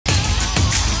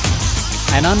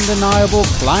an undeniable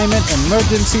climate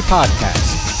emergency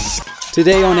podcast.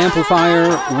 Today on Amplifier,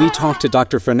 we talk to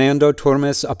Dr. Fernando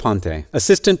Tormos-Aponte,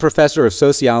 Assistant Professor of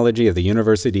Sociology of the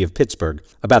University of Pittsburgh,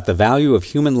 about the value of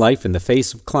human life in the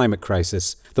face of climate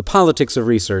crisis, the politics of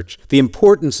research, the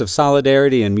importance of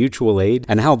solidarity and mutual aid,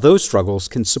 and how those struggles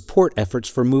can support efforts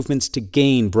for movements to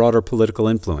gain broader political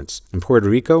influence in Puerto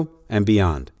Rico and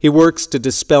beyond. He works to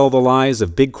dispel the lies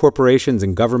of big corporations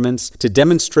and governments to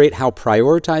demonstrate how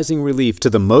prioritizing relief to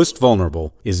the most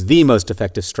vulnerable is the most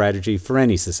effective strategy for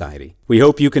any society. We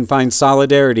hope you can find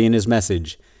solidarity in his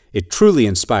message. It truly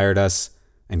inspired us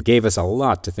and gave us a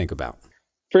lot to think about.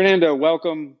 Fernando,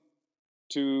 welcome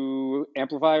to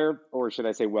Amplifier, or should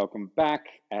I say welcome back,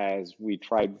 as we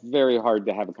tried very hard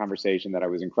to have a conversation that I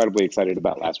was incredibly excited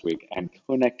about last week, and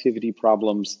connectivity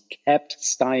problems kept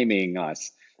stymieing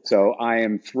us. So I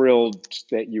am thrilled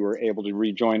that you were able to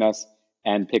rejoin us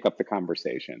and pick up the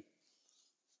conversation.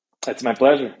 It's my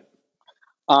pleasure.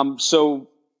 So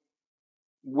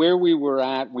where we were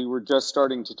at, we were just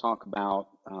starting to talk about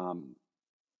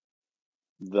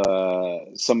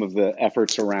some of the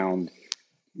efforts around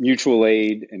mutual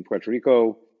aid in Puerto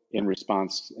Rico in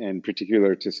response, in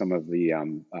particular, to some of the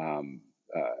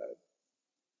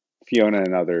Fiona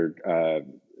and other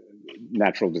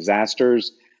natural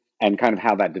disasters, and kind of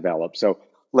how that developed. So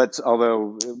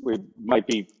although we might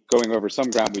be going over some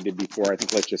ground we did before, I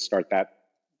think let's just start that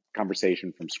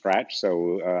conversation from scratch.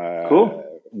 So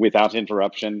cool. Without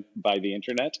interruption by the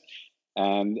internet,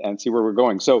 and see where we're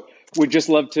going. So we'd just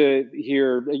love to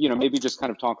hear, maybe just kind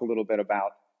of talk a little bit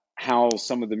about how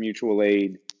some of the mutual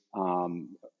aid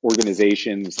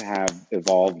organizations have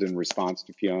evolved in response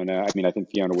to Fiona. I mean, I think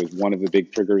Fiona was one of the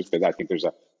big triggers, but I think there's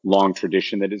a long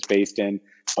tradition that it's based in.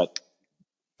 But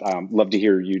love to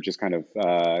hear you just kind of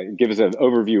give us an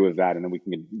overview of that, and then we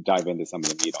can dive into some of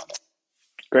the meat on it.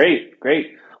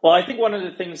 Great. Well, I think one of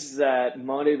the things that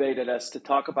motivated us to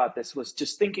talk about this was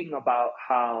just thinking about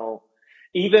how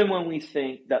even when we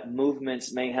think that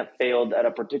movements may have failed at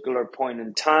a particular point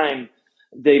in time,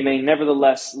 they may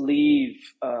nevertheless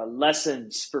leave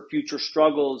lessons for future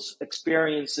struggles,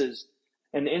 experiences,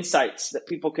 and insights that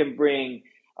people can bring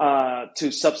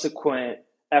to subsequent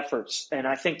efforts. And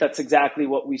I think that's exactly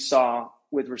what we saw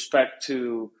with respect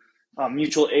to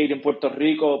mutual aid in Puerto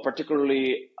Rico,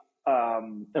 particularly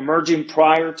emerging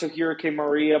prior to Hurricane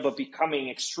Maria, but becoming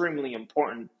extremely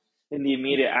important in the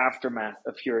immediate aftermath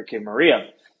of Hurricane Maria.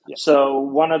 Yeah. So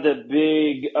one of the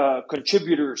big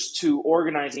contributors to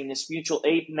organizing this mutual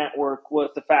aid network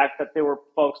was the fact that there were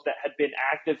folks that had been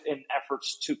active in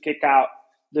efforts to kick out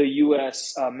the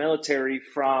U.S. Military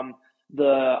from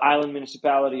the island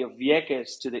municipality of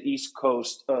Vieques to the east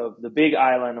coast of the big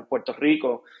island of Puerto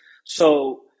Rico.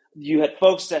 So you had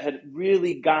folks that had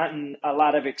really gotten a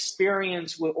lot of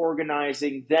experience with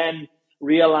organizing, then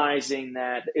realizing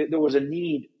that there was a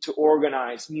need to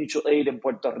organize mutual aid in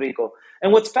Puerto Rico.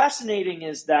 And what's fascinating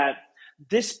is that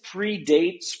this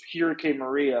predates Hurricane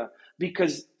Maria,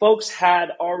 because folks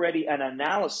had already an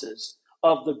analysis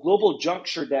of the global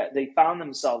juncture that they found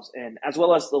themselves in, as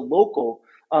well as the local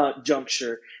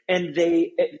juncture. And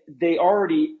they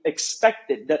already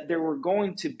expected that there were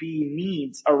going to be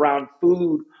needs around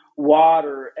food,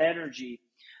 water, energy.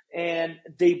 And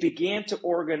they began to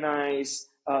organize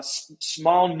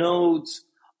small nodes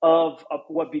of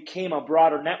what became a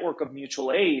broader network of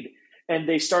mutual aid. And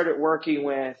they started working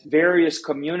with various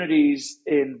communities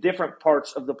in different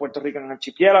parts of the Puerto Rican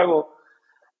archipelago.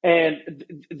 And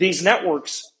these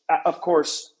networks, of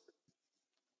course,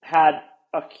 had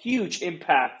a huge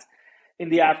impact in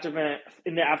the aftermath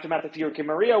of Hurricane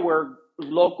Maria, where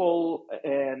local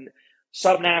and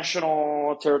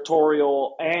subnational,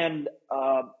 territorial, and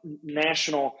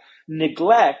national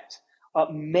neglect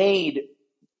made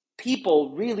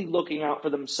people really looking out for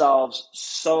themselves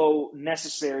so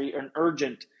necessary and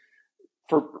urgent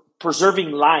for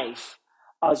preserving life,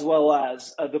 as well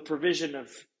as the provision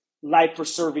of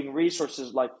life-preserving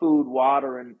resources like food,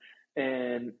 water,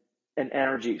 and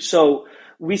energy. So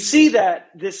we see that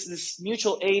this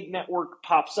mutual aid network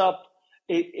pops up.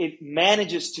 It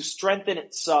manages to strengthen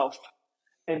itself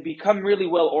and become really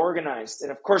well organized.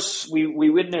 And of course, we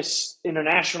witnessed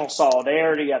international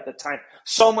solidarity at the time,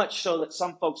 so much so that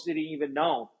some folks didn't even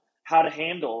know how to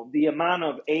handle the amount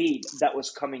of aid that was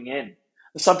coming in.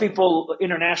 Some people,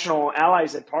 international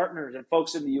allies and partners and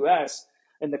folks in the U.S.,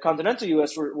 in the continental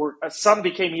U.S., were some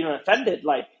became even offended,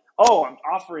 like, oh, I'm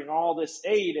offering all this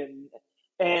aid.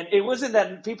 And it wasn't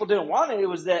that people didn't want it. It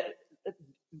was that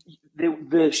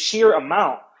the sheer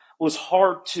amount was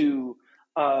hard to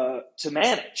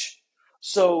manage.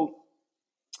 So,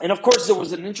 and of course, there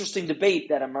was an interesting debate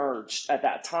that emerged at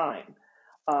that time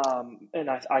And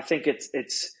I think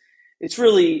it's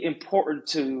really important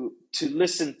to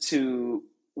listen to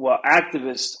what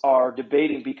activists are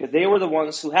debating, because they were the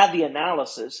ones who had the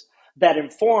analysis that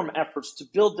inform efforts to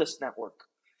build this network.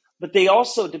 But they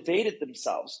also debated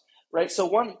themselves, right? So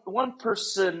one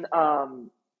person,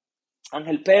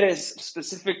 Angel Perez,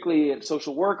 specifically a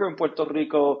social worker in Puerto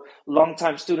Rico,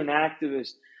 longtime student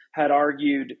activist, had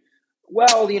argued,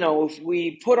 well, if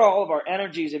we put all of our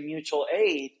energies in mutual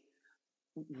aid,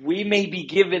 we may be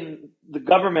giving the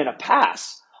government a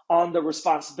pass on the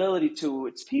responsibility to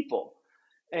its people.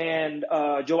 And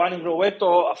Giovanni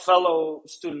Roberto, a fellow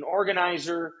student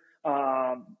organizer,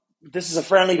 this is a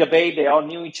friendly debate. They all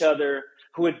knew each other,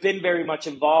 who had been very much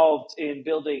involved in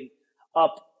building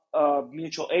up a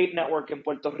mutual aid network in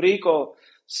Puerto Rico,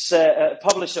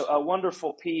 published a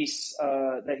wonderful piece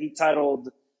that he titled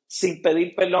Sin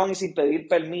pedir perdón y sin pedir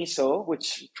permiso,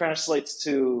 which translates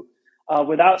to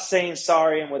without saying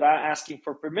sorry and without asking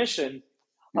for permission,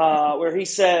 where he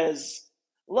says,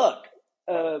 look,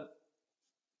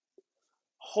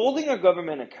 holding a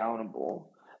government accountable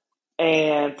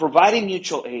and providing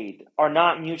mutual aid are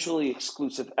not mutually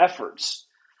exclusive efforts.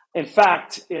 In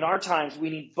fact, in our times, we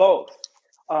need both,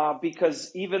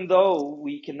 because even though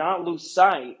we cannot lose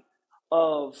sight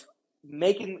of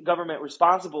making government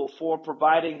responsible for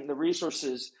providing the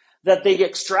resources that they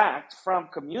extract from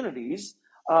communities,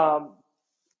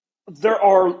 there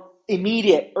are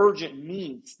immediate, urgent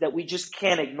needs that we just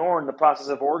can't ignore in the process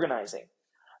of organizing.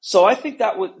 So I think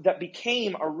that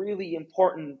became a really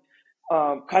important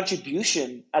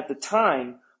contribution at the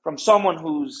time from someone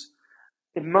who's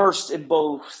immersed in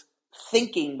both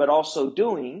thinking but also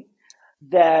doing,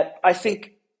 that I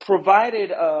think provided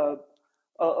a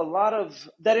lot of,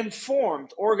 that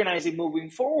informed organizing moving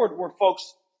forward, where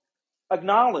folks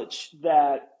acknowledge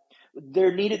that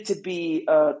there needed to be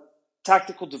a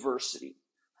tactical diversity.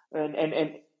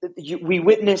 And we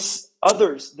witness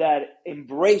others that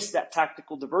embrace that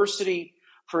tactical diversity.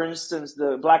 For instance,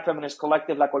 the Black feminist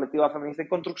collective, La Colectiva Feminista en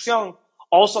Construcción,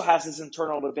 also has this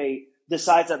internal debate,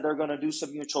 decides that they're going to do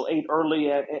some mutual aid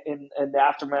early in the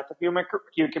aftermath of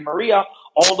Hurricane Maria,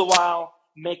 all the while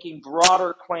making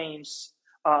broader claims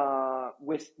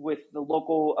with the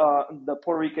local, the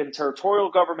Puerto Rican territorial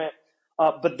government,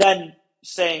 but then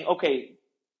saying, okay,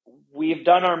 we've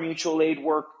done our mutual aid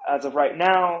work as of right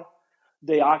now.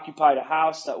 They occupied a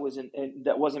house that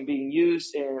wasn't being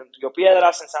used in Rio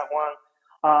Piedras in San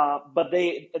Juan, but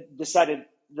they decided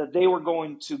that they were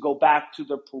going to go back to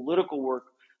their political work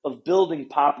of building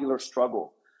popular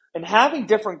struggle. And having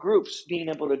different groups being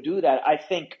able to do that, I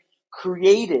think,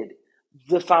 created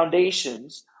the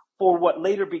foundations for what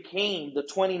later became the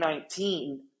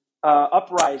 2019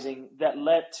 uprising that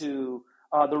led to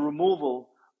the removal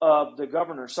of the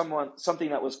governor, something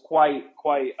that was quite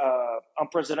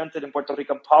unprecedented in Puerto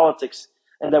Rican politics,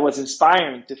 and that was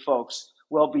inspiring to folks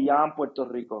well beyond Puerto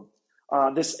Rico.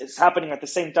 This is happening at the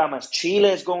same time as Chile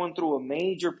is going through a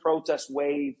major protest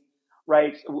wave,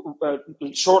 right?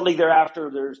 Shortly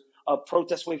thereafter, there's a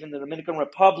protest wave in the Dominican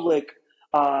Republic.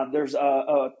 There's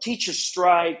a teacher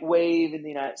strike wave in the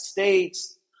United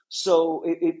States. So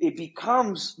it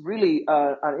becomes really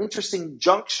an interesting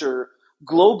juncture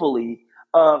globally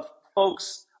of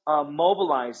folks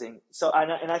mobilizing. So,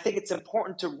 and I think it's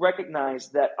important to recognize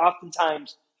that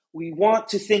oftentimes we want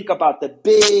to think about the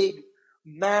big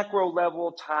macro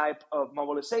level type of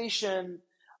mobilization,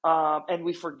 and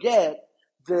we forget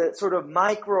the sort of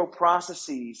micro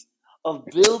processes of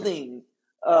building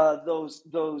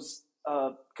those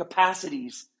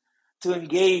capacities to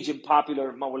engage in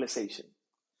popular mobilization.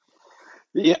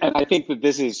 Yeah, and I think that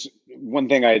this is one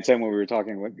thing I had said when we were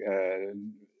talking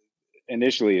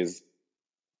initially is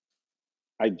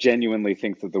I genuinely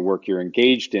think that the work you're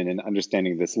engaged in and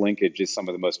understanding this linkage is some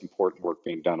of the most important work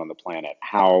being done on the planet.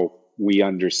 How we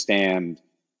understand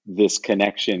this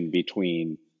connection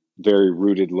between very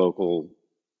rooted local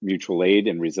mutual aid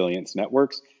and resilience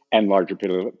networks and larger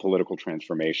political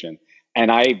transformation.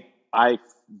 And I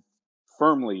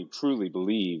firmly, truly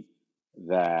believe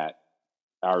that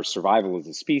our survival as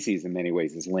a species in many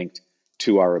ways is linked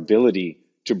to our ability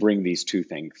to bring these two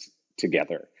things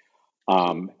together.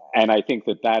 And I think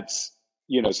that that's,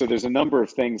 so there's a number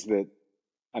of things that,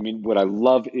 what I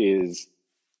love is,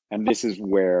 and this is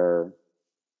where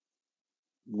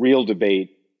real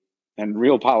debate and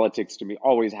real politics to me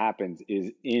always happens,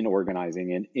 is in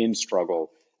organizing and in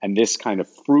struggle, and this kind of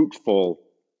fruitful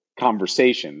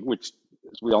conversation, which,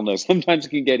 as we all know, sometimes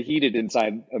can get heated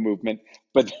inside a movement,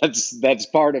 but that's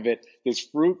part of it, this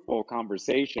fruitful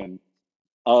conversation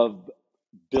of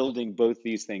building both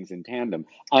these things in tandem.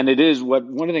 And it is one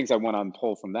of the things I want to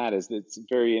pull from that is that it's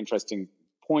very interesting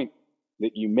point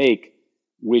that you make,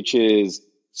 which is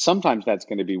sometimes that's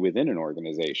going to be within an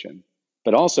organization,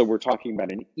 but also we're talking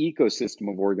about an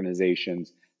ecosystem of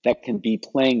organizations that can be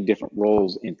playing different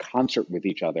roles in concert with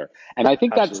each other. And I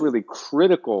think that's really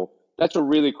critical. That's a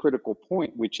really critical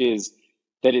point, which is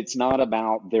that it's not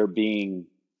about there being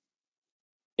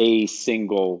a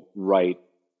single right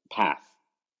path,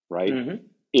 right? Mm-hmm.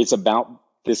 It's about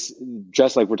this,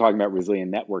 just like we're talking about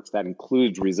resilient networks, that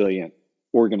includes resilient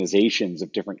organizations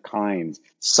of different kinds,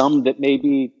 some that may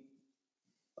be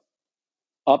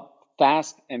up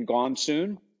fast and gone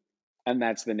soon, and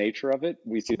that's the nature of it.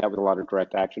 We see that with a lot of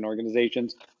direct action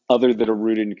organizations, other that are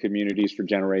rooted in communities for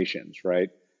generations, right?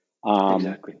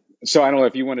 Exactly. So I don't know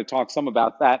if you want to talk some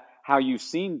about that, how you've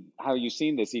seen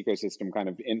this ecosystem kind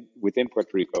of within Puerto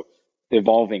Rico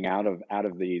evolving out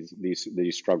of these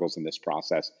struggles in this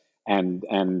process, and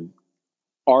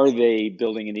are they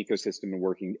building an ecosystem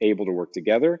and able to work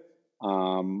together?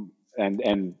 And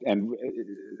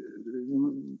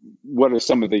what are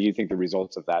some of you think the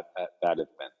results of that have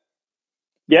been?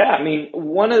 Yeah, I mean,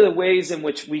 one of the ways in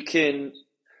which we can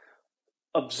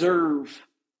observe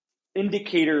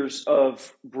indicators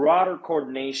of broader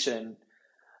coordination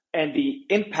and the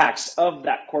impacts of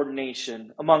that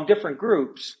coordination among different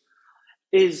groups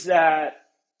is that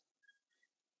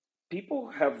people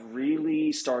have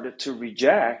really started to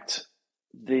reject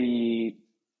the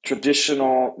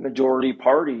traditional majority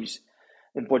parties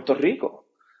in Puerto Rico.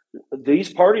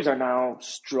 These parties are now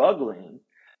struggling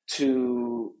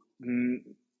to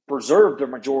preserve their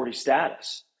majority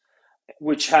status,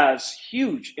 which has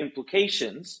huge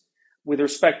implications with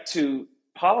respect to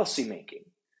policymaking.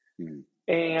 Mm.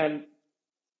 And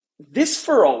this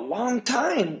for a long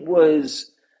time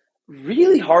was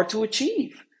really hard to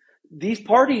achieve. These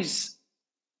parties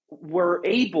were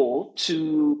able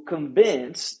to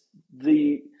convince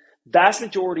the vast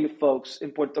majority of folks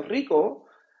in Puerto Rico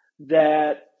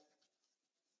that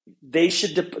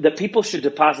that people should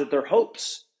deposit their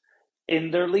hopes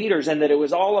in their leaders, and that it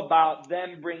was all about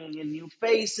them bringing in new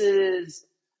faces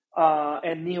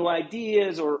and new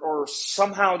ideas, or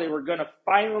somehow they were going to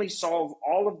finally solve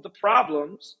all of the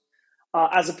problems,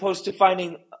 as opposed to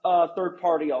finding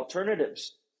third-party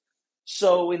alternatives.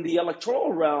 So in the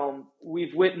electoral realm,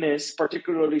 we've witnessed,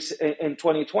 particularly in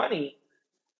 2020,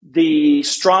 the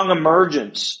strong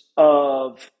emergence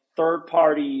of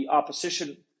third-party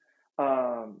opposition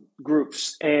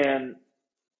groups. And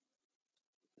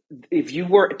if you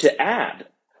were to add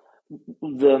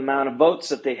the amount of votes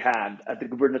that they had at the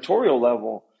gubernatorial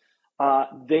level,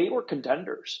 they were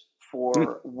contenders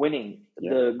for winning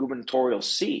the gubernatorial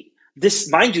seat. This,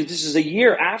 mind you, this is a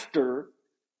year after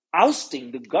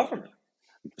ousting the governor.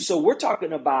 So we're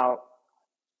talking about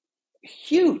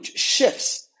huge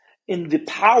shifts in the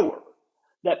power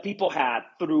that people had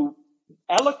through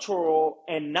electoral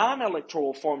and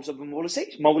non-electoral forms of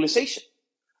mobilization.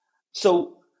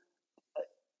 So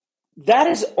that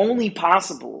is only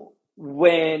possible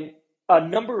when a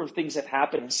number of things have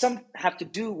happened. And some have to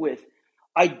do with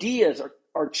ideas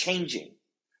are changing.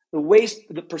 The ways,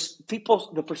 the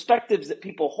perspectives that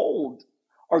people hold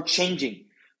are changing.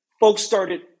 Folks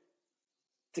started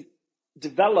to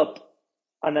develop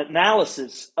an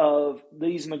analysis of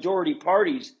these majority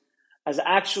parties as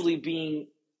actually being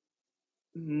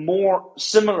more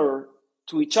similar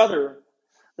to each other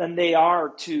than they are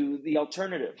to the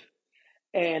alternative.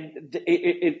 And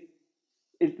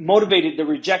it motivated the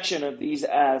rejection of these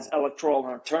as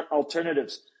electoral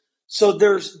alternatives. So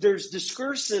there's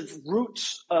discursive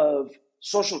roots of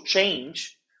social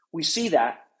change. We see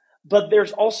that, but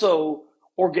there's also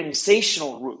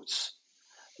organizational roots.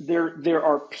 There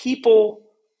are people,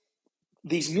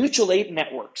 these mutual aid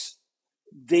networks,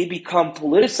 they become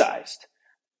politicized.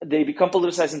 They become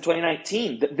politicized in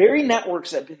 2019. The very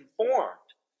networks that have been formed,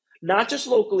 not just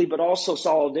locally, but also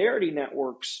solidarity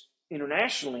networks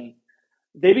internationally,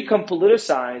 they become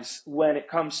politicized when it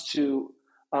comes to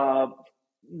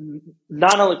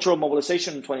non-electoral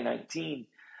mobilization in 2019.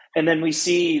 And then we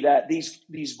see that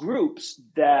these groups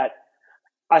that,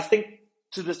 I think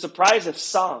to the surprise of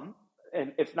some,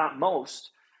 and if not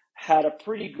most, had a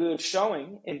pretty good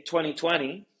showing in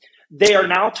 2020, they are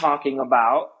now talking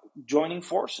about joining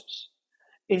forces,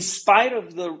 in spite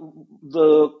of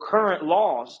the current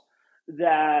laws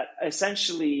that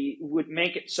essentially would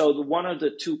make it so that one of the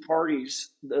two parties,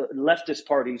 the leftist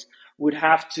parties, would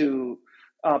have to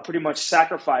pretty much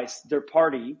sacrifice their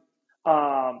party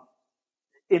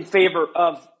in favor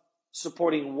of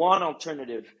supporting one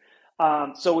alternative.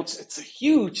 So it's a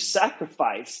huge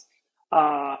sacrifice,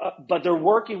 but they're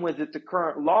working with the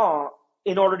current law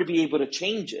in order to be able to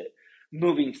change it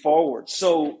moving forward.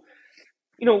 So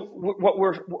what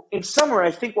we're, in summary,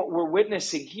 I think what we're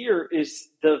witnessing here is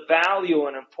the value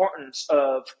and importance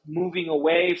of moving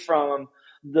away from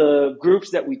the groups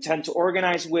that we tend to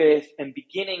organize with and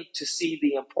beginning to see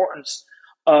the importance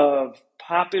of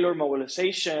popular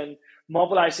mobilization,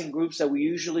 mobilizing groups that we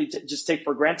usually just take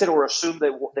for granted or assume they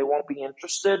won't be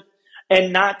interested,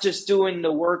 and not just doing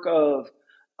the work of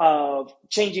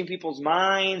changing people's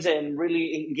minds and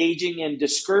really engaging in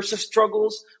discursive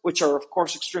struggles, which are, of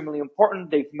course, extremely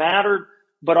important. They've mattered,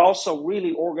 but also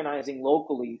really organizing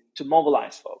locally to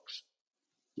mobilize folks.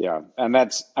 Yeah, and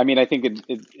I think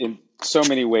in so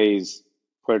many ways,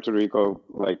 Puerto Rico,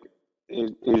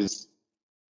 is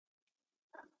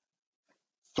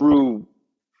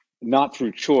not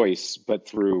through choice, but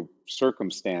through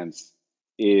circumstance,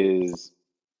 can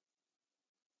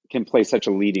play such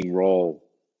a leading role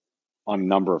on a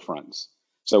number of fronts.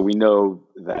 So we know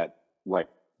that, like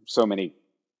so many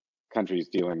countries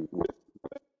dealing with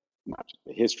not just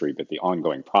the history, but the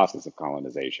ongoing process of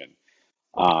colonization,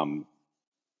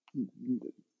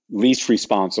 least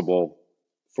responsible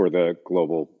for the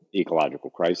global ecological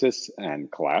crisis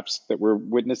and collapse that we're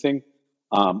witnessing,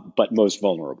 but most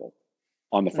vulnerable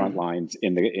on the front lines,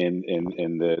 in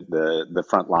the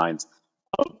front lines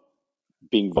of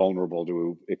being vulnerable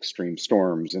to extreme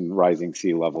storms and rising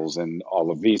sea levels and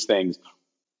all of these things,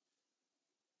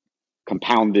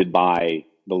 compounded by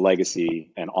the legacy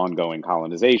and ongoing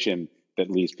colonization that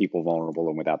leaves people vulnerable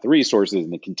and without the resources,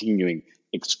 and the continuing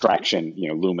extraction.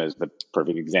 Luma is the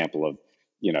perfect example of,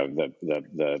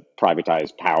 the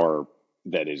privatized power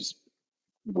that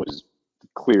was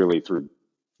clearly through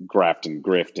graft and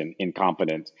grift and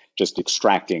incompetence, just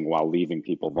extracting while leaving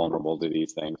people vulnerable to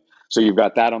these things. So you've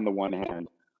got that on the one hand,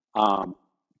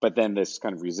 but then this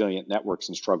kind of resilient networks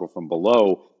and struggle from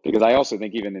below, because I also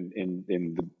think even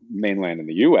in the mainland in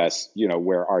the US,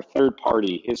 where our third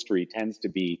party history tends to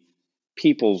be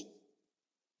people's,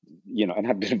 and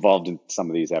have been involved in some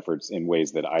of these efforts in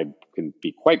ways that I can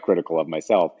be quite critical of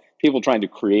myself, people trying to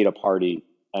create a party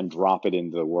and drop it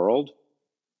into the world.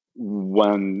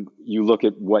 When you look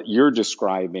at what you're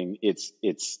describing, it's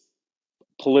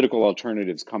political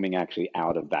alternatives coming actually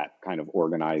out of that kind of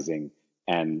organizing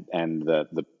and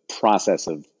the process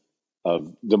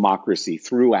of democracy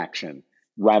through action,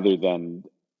 rather than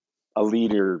a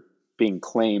leader being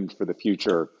claimed for the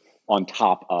future on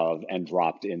top of and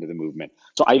dropped into the movement.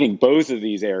 So I think both of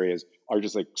these areas are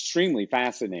just extremely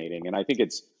fascinating, and I think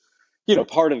it's,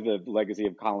 part of the legacy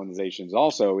of colonizations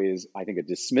also is, I think, a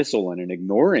dismissal and an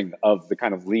ignoring of the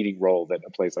kind of leading role that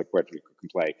a place like Puerto Rico can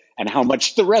play, and how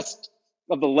much the rest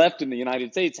of the left in the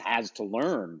United States has to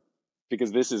learn,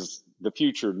 because this is the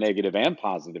future, negative and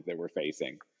positive, that we're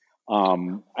facing.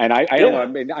 And I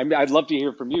don't know, I'd love to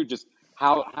hear from you, just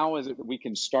how is it that we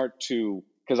can start to,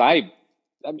 because I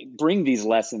bring these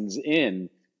lessons in,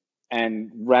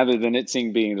 and rather than it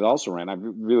being also ran,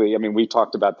 we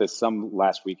talked about this some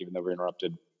last week, even though we're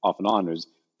interrupted off and on, is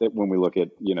that when we look at,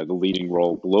 the leading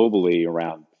role globally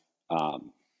around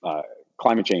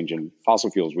climate change and fossil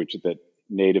fuels, which that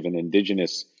native and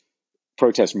indigenous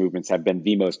protest movements have been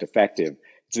the most effective.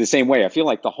 It's the same way. I feel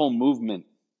like the whole movement,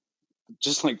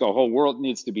 just like the whole world,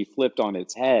 needs to be flipped on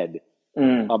its head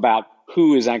about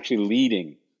who is actually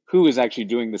leading, who is actually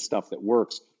doing the stuff that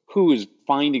works, who is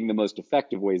finding the most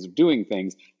effective ways of doing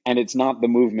things. And it's not the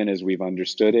movement as we've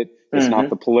understood it. It's not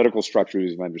the political structure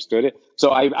as we've understood it.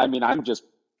 So I'm just,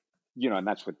 and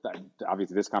that's what,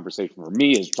 obviously this conversation for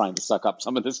me is trying to suck up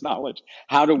some of this knowledge.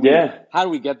 How do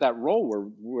we get that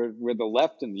role where the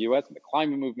left in the US and the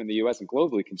climate movement in the US and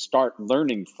globally can start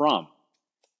learning from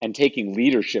and taking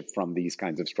leadership from these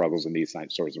kinds of struggles and these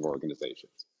sorts of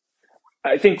organizations?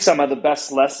 I think some of the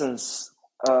best lessons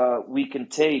we can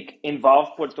take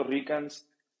involve Puerto Ricans,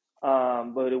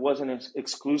 but it wasn't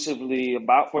exclusively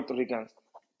about Puerto Ricans,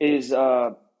 is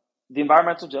the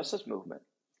environmental justice movement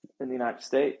in the United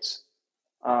States.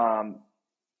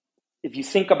 If you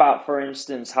think about, for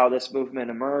instance, how this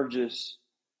movement emerges,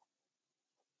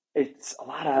 it's a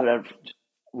lot out of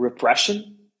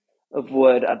repression of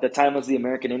what at the time was the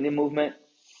American Indian movement.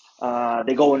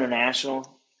 They go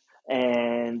international,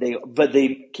 but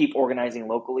they keep organizing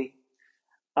locally.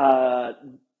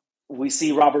 We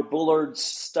see Robert Bullard's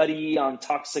study on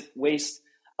toxic waste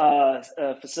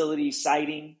facility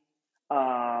siting,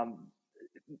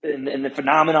 and the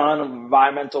phenomenon of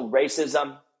environmental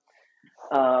racism.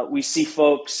 We see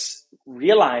folks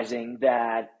realizing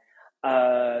that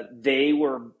they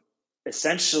were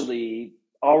essentially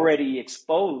already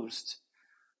exposed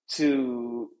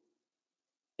to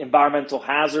environmental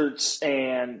hazards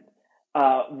and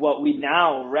what we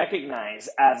now recognize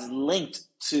as linked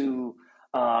to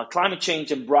climate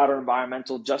change and broader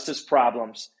environmental justice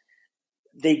problems,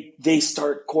 they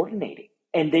start coordinating,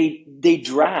 and they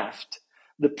draft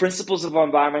the principles of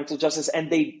environmental justice,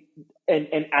 and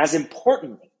as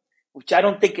importantly, which I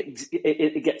don't think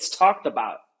it gets talked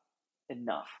about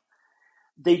enough,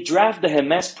 they draft the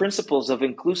Hermes principles of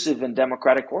inclusive and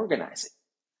democratic organizing.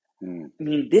 I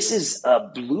mean, this is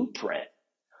a blueprint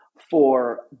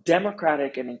for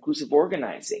democratic and inclusive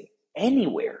organizing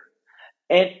anywhere.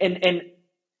 And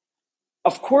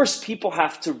of course, people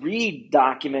have to read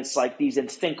documents like these and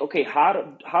think, okay,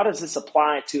 how does this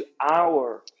apply to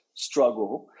our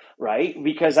struggle, right?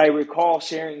 Because I recall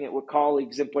sharing it with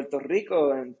colleagues in Puerto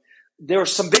Rico, and there are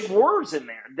some big words in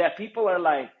there that people are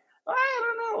like, I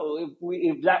don't know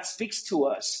if that speaks to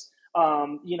us,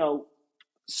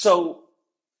 So,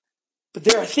 but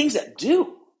there are things that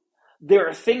do. There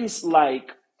are things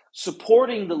like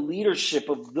supporting the leadership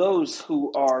of those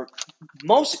who are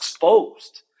most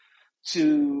exposed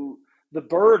to the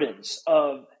burdens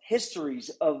of histories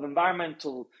of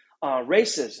environmental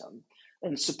racism,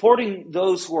 and supporting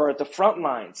those who are at the front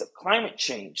lines of climate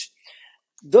change.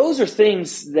 Those are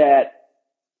things that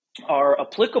are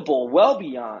applicable well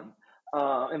beyond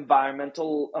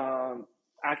environmental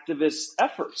activist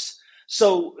efforts.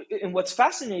 So, and what's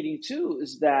fascinating too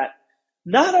is that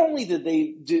not only did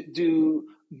they do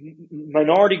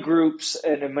minority groups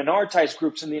and minoritized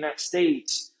groups in the United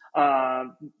States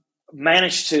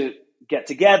manage to get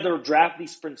together, draft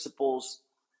these principles,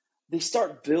 they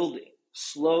start building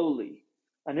slowly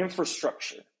an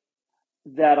infrastructure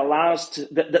that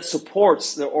that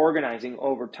supports their organizing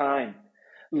over time,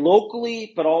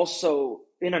 locally, but also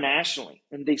internationally.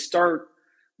 And they start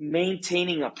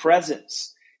maintaining a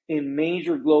presence in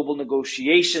major global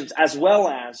negotiations, as well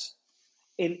as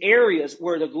in areas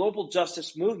where the global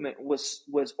justice movement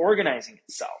was organizing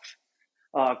itself.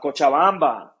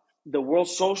 Cochabamba, the World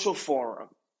Social Forum,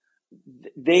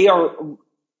 they are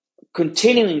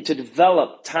continuing to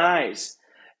develop ties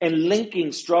and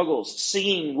linking struggles,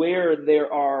 seeing where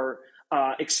there are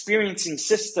experiencing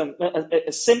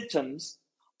symptoms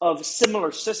of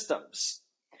similar systems.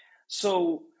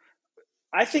 So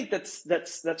I think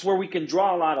that's where we can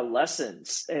draw a lot of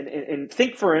lessons, and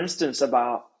think, for instance,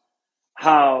 about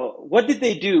what did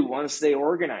they do once they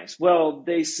organized? Well,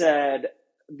 they said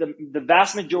the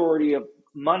vast majority of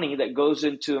money that goes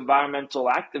into environmental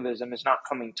activism is not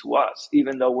coming to us,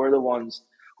 even though we're the ones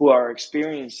who are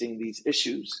experiencing these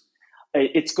issues.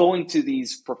 It's going to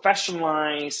these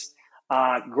professionalized,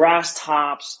 grass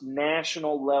tops,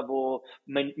 national level,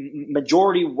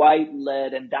 majority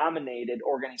white-led and dominated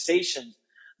organizations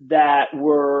that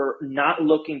were not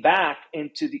looking back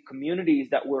into the communities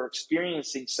that were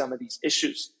experiencing some of these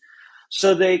issues.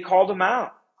 So they called them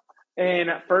out. And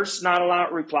at first, not a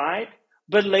lot replied,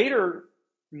 but later,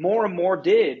 more and more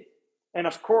did. And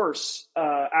of course,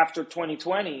 after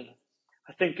 2020,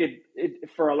 I think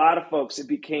for a lot of folks, it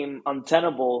became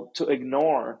untenable to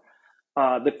ignore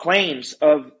the claims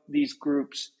of these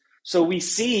groups. So we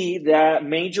see that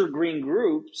major green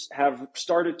groups have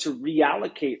started to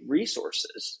reallocate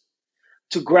resources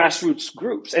to grassroots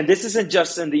groups. And this isn't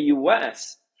just in the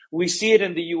US. We see it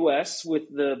in the US with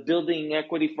the Building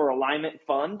Equity for Alignment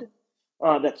Fund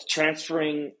that's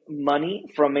transferring money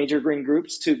from major green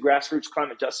groups to grassroots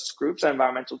climate justice groups and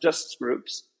environmental justice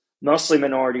groups, mostly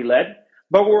minority-led.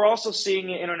 But we're also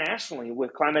seeing it internationally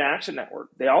with Climate Action Network.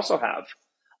 They also have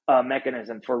a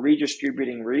mechanism for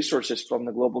redistributing resources from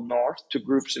the global north to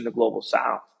groups in the global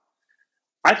south.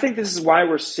 I think this is why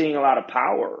we're seeing a lot of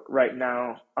power right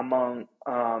now among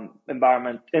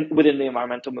within the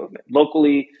environmental movement,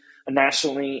 locally,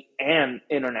 nationally, and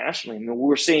internationally. I mean,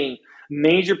 we're seeing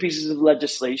major pieces of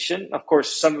legislation, of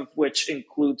course, some of which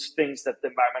includes things that the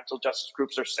environmental justice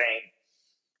groups are saying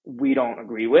we don't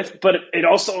agree with, but it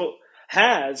also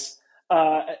has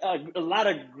a lot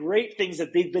of great things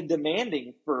that they've been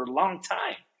demanding for a long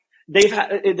time.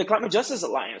 The Climate Justice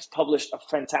Alliance published a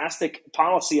fantastic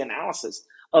policy analysis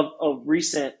of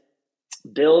recent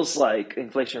bills like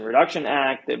Inflation Reduction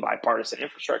Act, the Bipartisan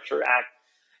Infrastructure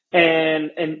Act,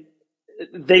 and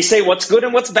they say what's good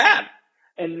and what's bad.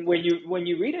 And when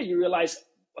you read it, you realize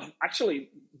actually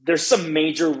there's some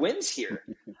major wins here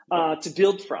to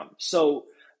build from. So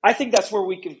I think that's where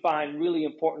we can find really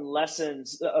important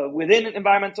lessons within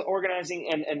environmental organizing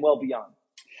and well beyond.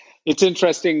 It's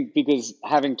interesting because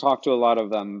having talked to a lot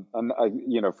of them,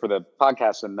 for the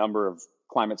podcast, a number of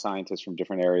climate scientists from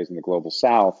different areas in the global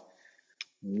south,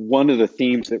 one of the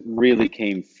themes that really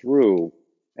came through,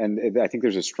 and I think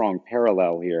there's a strong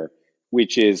parallel here,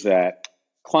 which is that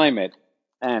climate,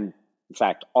 and in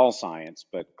fact all science,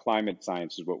 but climate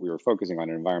science is what we were focusing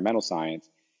on, environmental science,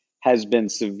 has been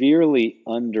severely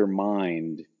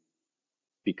undermined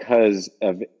because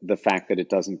of the fact that it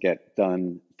doesn't get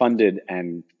funded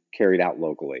and carried out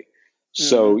locally.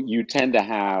 So you tend to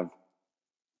have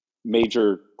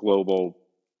major global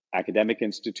academic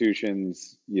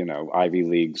institutions, Ivy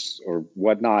Leagues or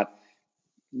whatnot,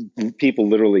 people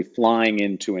literally flying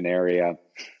into an area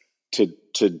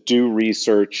to do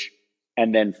research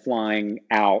and then flying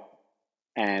out,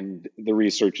 and the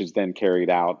research is then carried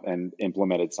out and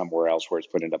implemented somewhere else where it's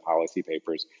put into policy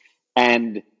papers.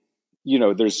 And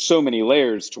there's so many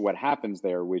layers to what happens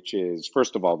there, which is,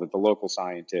 first of all, that the local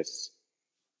scientists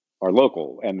are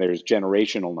local and there's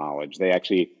generational knowledge. They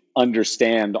actually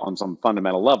understand on some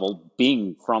fundamental level,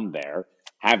 being from there,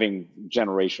 having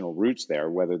generational roots there,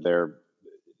 whether they're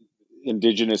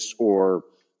indigenous or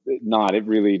not. It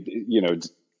really,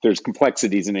 there's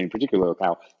complexities in any particular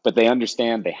locale, but they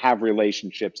understand, they have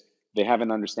relationships, they have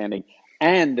an understanding,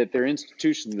 and that their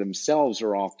institutions themselves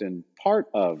are often part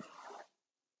of,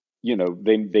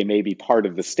 they may be part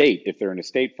of the state if they're in a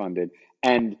state funded,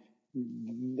 and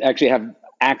actually have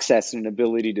access and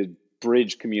ability to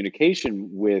bridge communication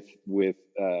with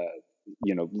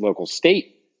local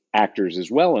state actors as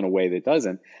well in a way that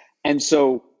doesn't. And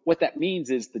so what that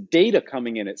means is the data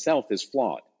coming in itself is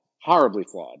flawed, horribly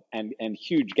flawed, and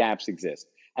huge gaps exist.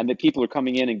 And that people are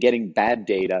coming in and getting bad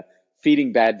data,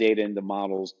 feeding bad data into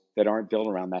models that aren't built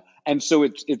around that. And so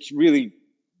it's really,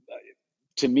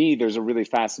 to me, there's a really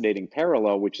fascinating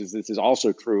parallel, which is this is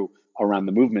also true around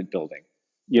the movement building.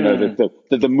 That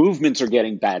the movements are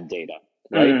getting bad data,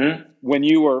 right? When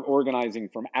you are organizing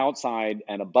from outside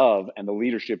and above and the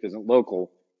leadership isn't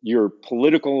local, your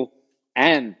political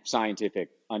and scientific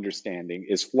understanding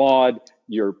is flawed,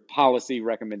 your policy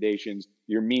recommendations,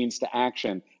 your means to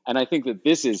action. And I think that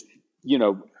this is,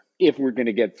 if we're going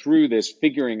to get through this,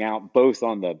 figuring out both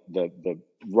on the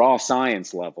raw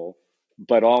science level,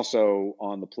 but also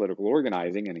on the political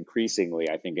organizing, and increasingly,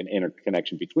 I think, an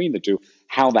interconnection between the two,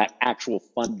 how that actual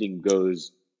funding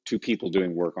goes to people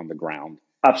doing work on the ground.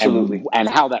 Absolutely. And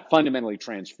how that fundamentally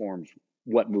transforms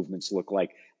what movements look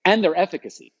like and their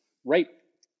efficacy, right?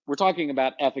 We're talking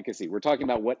about efficacy. We're talking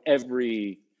about what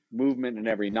every movement and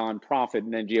every nonprofit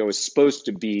and NGO is supposed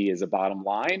to be as a bottom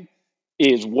line,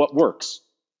 is what works,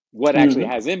 what actually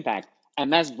has impact.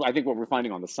 And that's, I think, what we're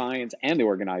finding on the science and the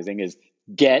organizing is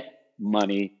get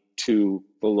money to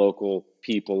the local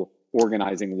people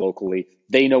organizing locally.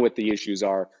 They know what the issues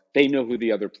are. They know who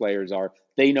the other players are.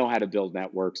 They know how to build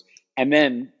networks. And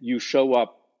then you show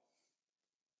up,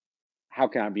 how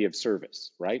can I be of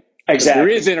service, right? Exactly. There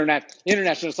is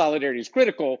international solidarity is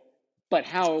critical, but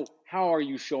how are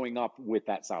you showing up with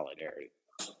that solidarity?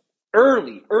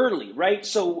 Early, right?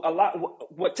 So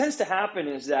what tends to happen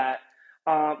is that,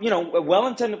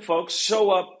 well-intended folks show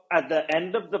up at the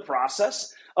end of the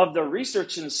process of the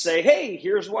research and say, hey,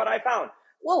 here's what I found.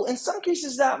 Well, in some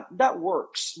cases that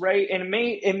works, right? And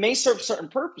it may serve certain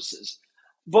purposes.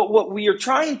 But what we are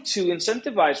trying to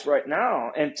incentivize right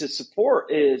now and to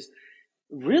support is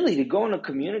really to go into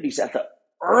communities at the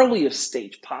earliest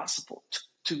stage possible,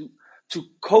 to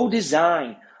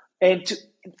co-design, and to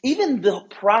even the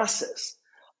process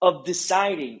of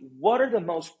deciding what are the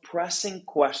most pressing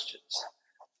questions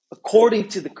according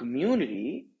to the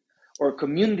community or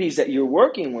communities that you're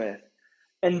working with,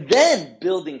 and then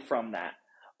building from that.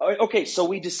 Okay, so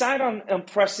we decide on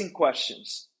pressing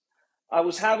questions. I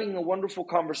was having a wonderful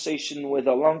conversation with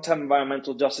a longtime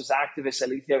environmental justice activist,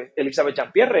 Elizabeth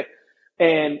Jean-Pierre,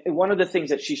 and one of the things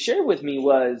that she shared with me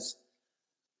was,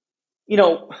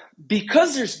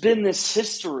 because there's been this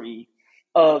history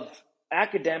of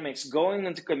academics going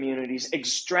into communities,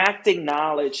 extracting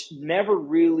knowledge, never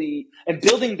really, and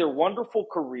building their wonderful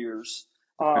careers,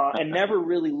 and never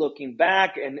really looking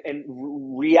back and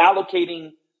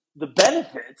reallocating the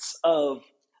benefits of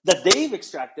that they've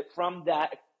extracted from that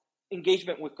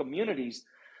engagement with communities,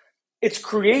 it's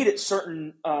created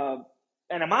certain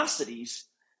animosities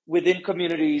within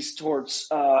communities towards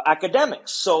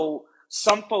academics. So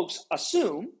some folks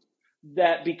assume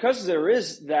that because there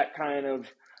is that kind of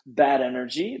bad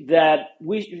energy, that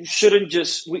we should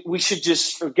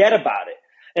just forget about it.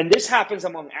 And this happens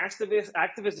among activists.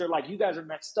 Activists, they're like, you guys are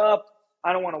messed up.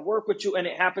 I don't want to work with you. And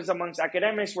it happens amongst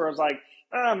academics where it's like,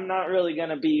 I'm not really going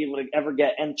to be able to ever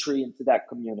get entry into that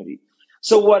community.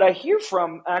 So what I hear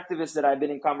from activists that I've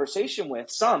been in conversation with,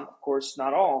 some, of course,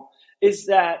 not all, is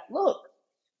that, look,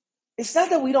 it's not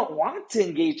that we don't want to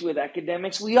engage with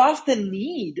academics. We often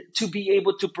need to be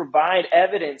able to provide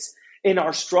evidence in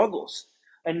our struggles.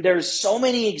 And there's so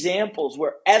many examples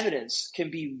where evidence can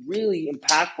be really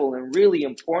impactful and really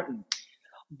important.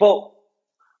 But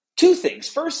two things.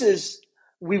 First is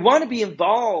we want to be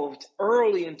involved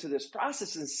early into this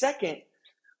process. And second,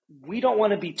 we don't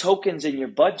want to be tokens in your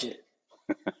budget,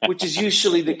 which is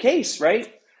usually the case,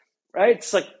 right? Right?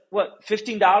 It's like, what,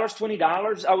 $15,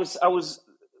 $20? I was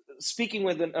speaking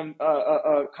with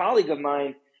a colleague of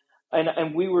mine,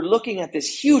 and we were looking at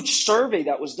this huge survey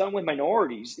that was done with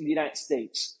minorities in the United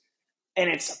States. And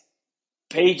it's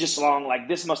pages long, like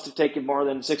this must have taken more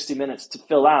than 60 minutes to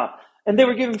fill out. And they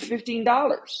were giving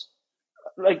 $15,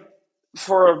 like,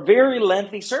 for a very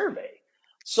lengthy survey.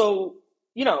 So,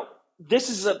 this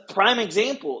is a prime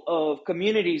example of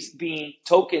communities being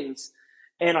tokens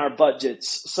in our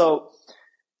budgets. So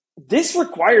this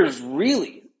requires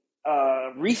really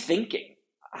rethinking.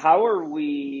 How are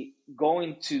we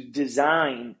going to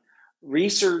design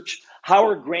research? How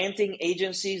are granting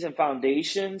agencies and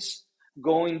foundations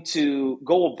going to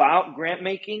go about grant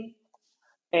making?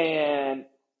 And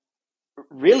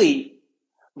really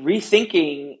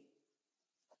rethinking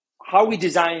how we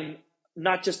design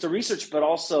not just the research, but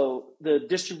also the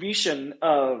distribution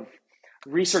of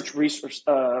resources.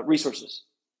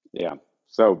 Yeah.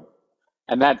 So,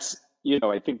 and that's,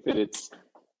 I think that it's,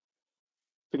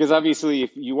 because obviously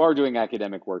if you are doing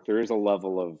academic work, there is a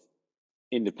level of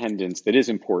independence that is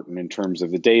important in terms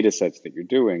of the data sets that you're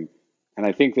doing. And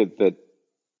I think that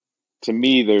to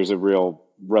me, there's a real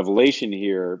revelation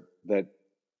here that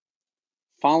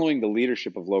following the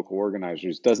leadership of local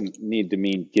organizers doesn't need to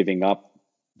mean giving up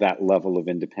that level of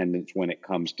independence when it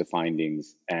comes to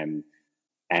findings and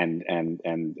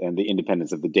the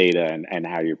independence of the data and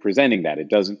how you're presenting that. It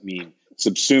doesn't mean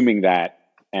subsuming that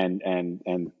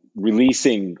and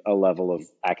releasing a level of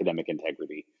academic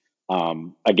integrity.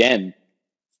 Again,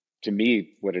 to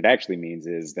me, what it actually means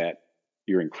is that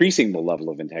you're increasing the level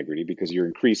of integrity because you're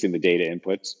increasing the data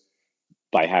inputs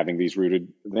by having these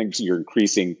rooted things. You're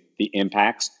increasing the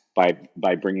impacts by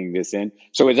bringing this in.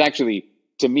 So it's actually,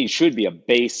 to me, should be a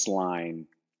baseline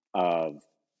of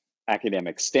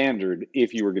academic standard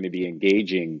if you were going to be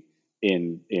engaging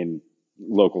in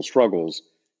local struggles,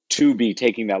 to be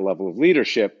taking that level of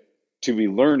leadership, to be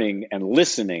learning and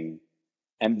listening,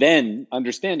 and then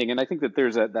understanding. And I think that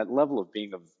there's that level of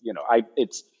being of,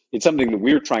 it's something that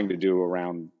we're trying to do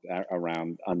around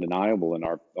Undeniable, and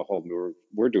the whole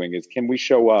we're doing is, can we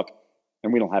show up,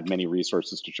 and we don't have many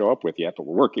resources to show up with yet, but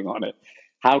we're working on it.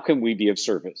 How can we be of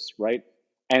service, right?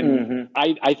 And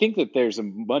I think that there's a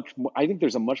much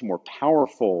more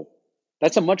powerful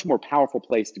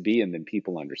place to be in than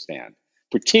people understand,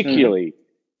 particularly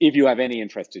if you have any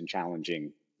interest in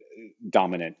challenging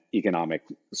dominant economic,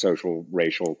 social,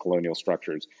 racial, colonial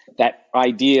structures. That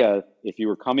idea, if you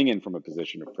were coming in from a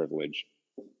position of privilege,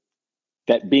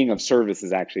 that being of service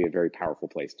is actually a very powerful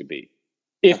place to be.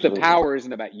 If Absolutely. The power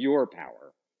isn't about your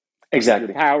power, exactly,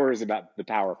 your power is about the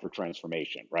power for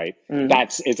transformation, right?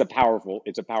 It's a powerful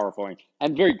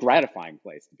and very gratifying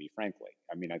place to be, frankly.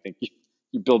 I mean, I think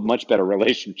you build much better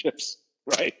relationships,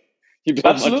 right? You build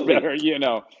Absolutely. much better, you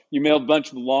build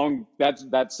much long, that's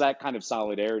that kind of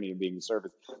solidarity of being of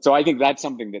service. So I think that's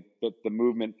something that the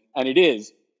movement, and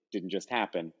didn't just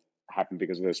happen, happened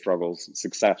because of those struggles,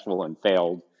 successful and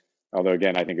failed. Although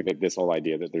again, I think that this whole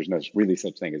idea that there's no really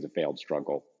such thing as a failed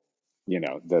struggle,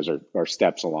 those are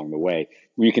steps along the way.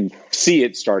 We can see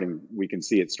it starting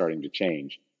to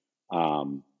change.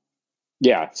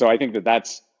 So I think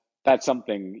that's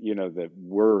something, that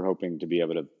we're hoping to be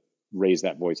able to raise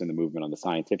that voice in the movement on the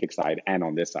scientific side and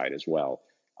on this side as well,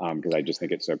 because I just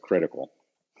think it's so critical.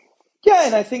 Yeah,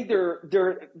 and I think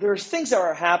there's things that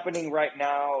are happening right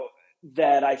now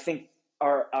that I think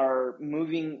are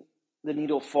moving the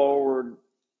needle forward.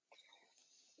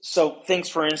 So things,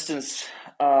 for instance,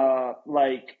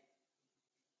 like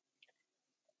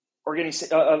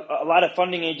a lot of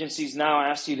funding agencies now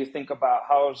ask you to think about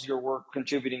how is your work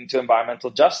contributing to environmental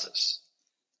justice.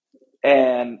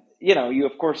 And, you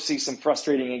of course see some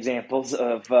frustrating examples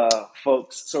of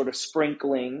folks sort of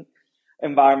sprinkling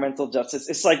environmental justice.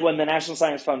 It's like when the National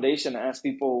Science Foundation asks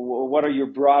people, well, what are your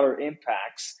broader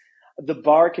impacts? The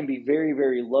bar can be very,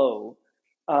 very low.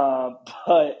 And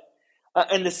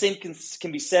the same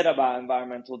can be said about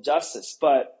environmental justice.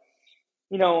 But,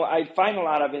 I find a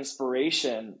lot of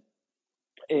inspiration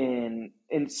in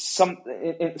some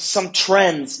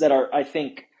trends that are, I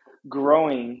think,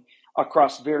 growing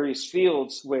across various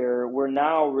fields, where we're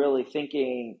now really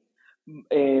thinking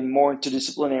in more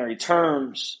interdisciplinary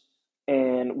terms,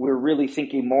 and we're really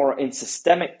thinking more in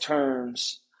systemic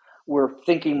terms. We're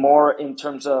thinking more in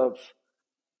terms of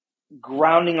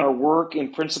grounding our work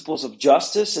in principles of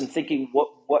justice and thinking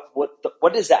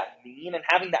what does that mean, and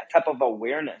having that type of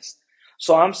awareness.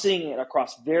 So I'm seeing it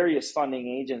across various funding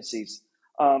agencies,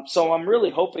 So I'm really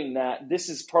hoping that this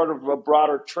is part of a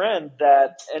broader trend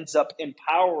that ends up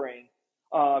empowering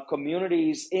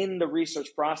communities in the research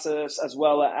process, as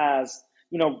well as,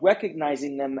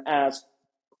 recognizing them as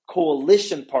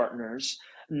coalition partners,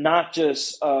 not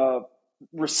just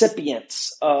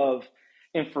recipients of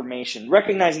information,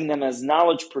 recognizing them as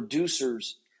knowledge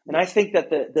producers. And I think that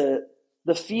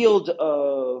the field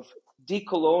of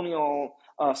decolonial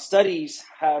studies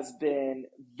has been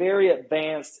very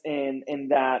advanced in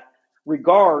that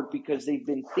regard, because they've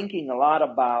been thinking a lot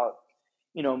about,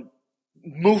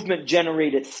 movement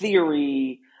generated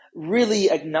theory,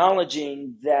 really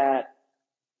acknowledging that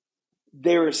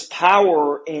there is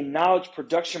power in knowledge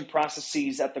production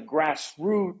processes at the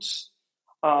grassroots,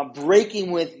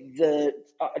 breaking with the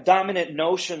dominant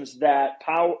notions that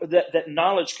that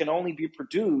knowledge can only be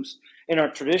produced in our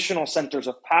traditional centers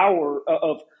of power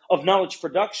of knowledge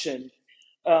production.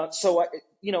 So,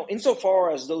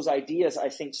 insofar as those ideas, I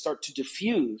think, start to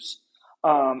diffuse,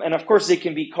 and of course they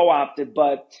can be co-opted,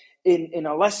 but in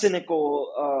a less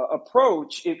cynical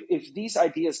approach, if these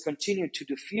ideas continue to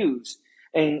diffuse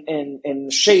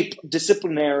and shape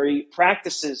disciplinary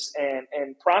practices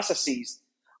and processes,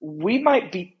 we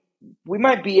might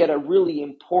be at a really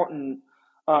important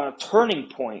turning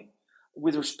point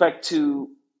with respect to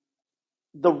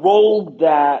the role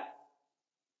that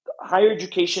higher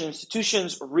education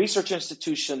institutions, research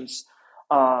institutions,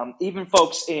 even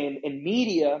folks in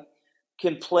media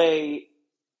can play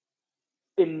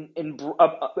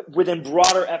within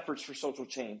broader efforts for social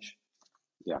change.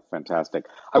 Yeah, fantastic.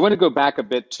 I want to go back a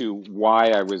bit to why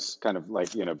I was kind of like,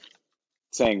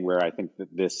 saying where I think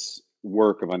that this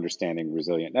work of understanding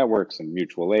resilient networks and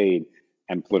mutual aid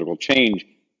and political change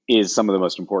is some of the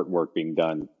most important work being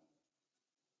done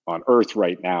on Earth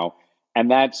right now.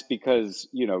 And that's because,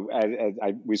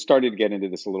 we started to get into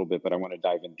this a little bit, but I want to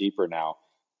dive in deeper now.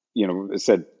 It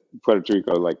said Puerto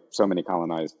Rico, like so many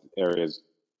colonized areas,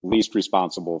 least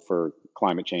responsible for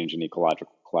climate change and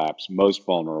ecological collapse, most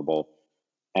vulnerable.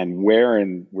 And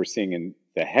wherein we're seeing in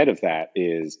the head of that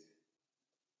is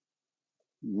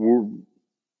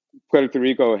Puerto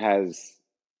Rico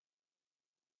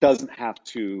doesn't have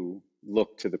to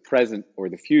look to the present or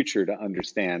the future to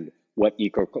understand what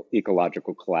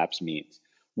ecological collapse means,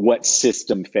 what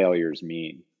system failures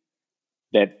mean,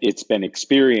 that it's been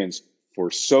experienced for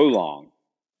so long.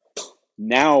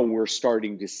 Now we're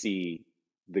starting to see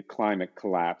the climate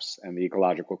collapse and the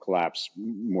ecological collapse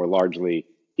more largely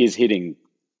is hitting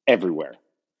everywhere,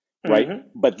 right? Mm-hmm.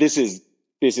 But this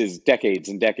is decades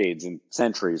and decades and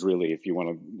centuries, really, if you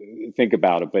want to think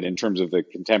about it. But in terms of the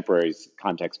contemporary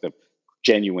context of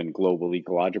genuine global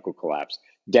ecological collapse,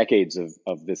 decades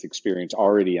of this experience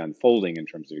already unfolding in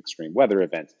terms of extreme weather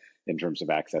events, in terms of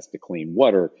access to clean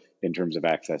water, in terms of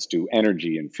access to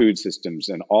energy and food systems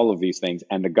and all of these things,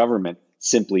 and the government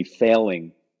simply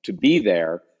failing to be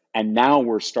there. And now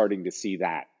we're starting to see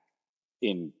that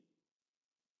in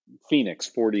Phoenix,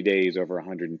 40 days over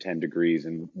 110 degrees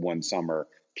in one summer,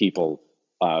 people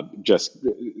just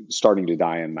starting to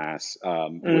die en masse.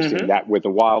 We're seeing that with the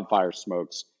wildfire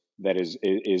smokes that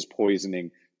is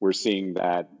poisoning. We're seeing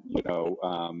that,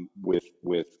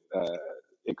 with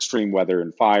extreme weather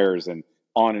and fires and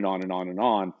on and on and on and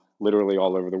on, literally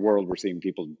all over the world. We're seeing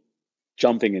people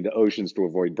jumping into oceans to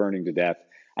avoid burning to death.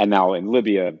 And now in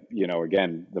Libya,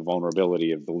 again, the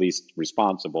vulnerability of the least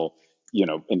responsible,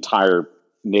 entire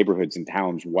neighborhoods and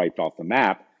towns wiped off the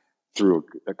map through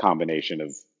a combination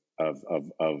of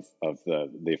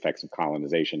the effects of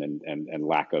colonization and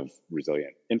lack of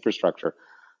resilient infrastructure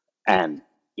and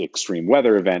extreme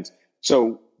weather events.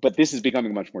 So, but this is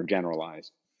becoming much more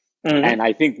generalized. Mm-hmm. And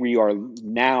I think we are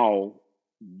now,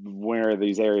 where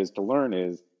these areas to learn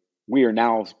is, we are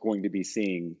now going to be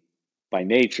seeing by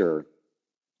nature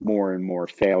more and more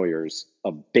failures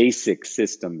of basic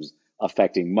systems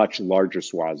affecting much larger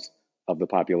swaths of the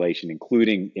population,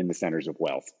 including in the centers of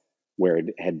wealth, where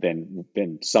it had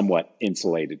been somewhat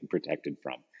insulated and protected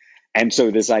from. And so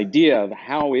this idea of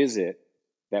how is it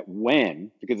that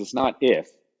when, because it's not if,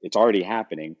 it's already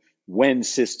happening, when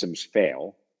systems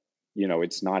fail,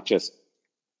 it's not just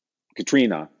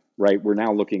Katrina, right? We're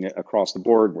now looking at across the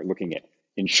board. We're looking at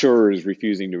insurers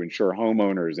refusing to insure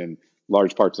homeowners in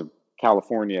large parts of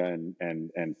California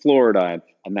and Florida,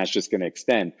 and that's just going to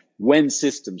extend. When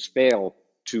systems fail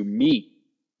to meet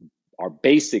our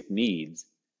basic needs,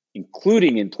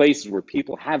 including in places where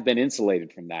people have been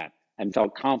insulated from that and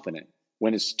felt confident,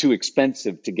 when it's too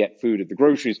expensive to get food at the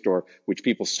grocery store, which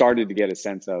people started to get a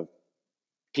sense of,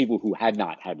 people who had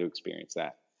not had to experience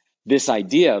that. This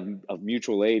idea of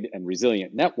mutual aid and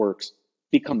resilient networks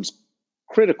becomes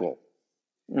critical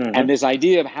And this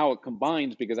idea of how it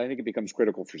combines, because I think it becomes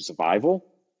critical for survival.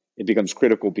 It becomes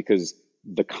critical because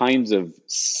the kinds of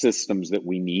systems that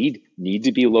we need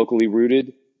to be locally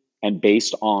rooted and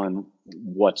based on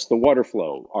what's the water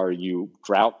flow. Are you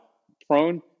drought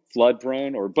prone, flood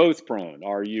prone, or both prone?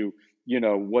 Are you,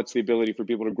 what's the ability for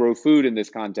people to grow food in this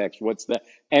context? What's the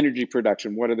energy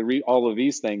production? What are all of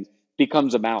these things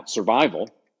becomes about survival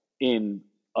in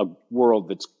a world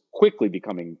that's quickly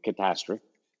becoming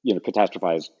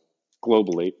catastrophized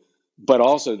globally, but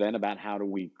also then about how do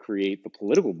we create the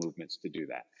political movements to do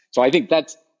that. So I think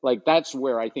that's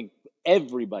where I think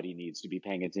everybody needs to be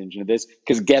paying attention to this,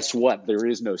 because guess what? There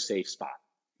is no safe spot,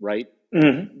 right?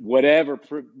 Whatever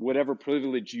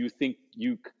privilege you think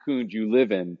you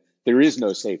live in, there is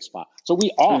no safe spot. So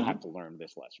we all have to learn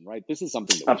this lesson, right? This is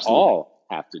something that we all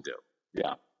have to do.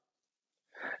 Yeah.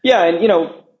 Yeah,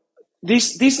 and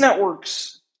these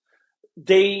networks,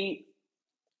 they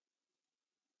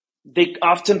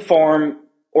often form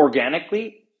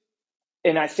organically,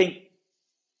 and I think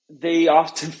they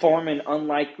often form in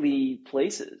unlikely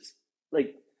places.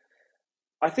 Like,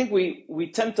 I think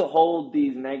we tend to hold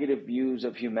these negative views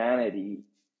of humanity,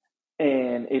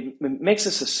 and it makes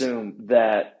us assume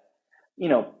that,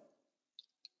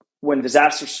 when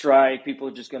disasters strike, people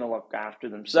are just going to look after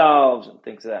themselves and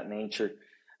things of that nature.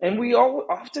 And we all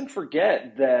often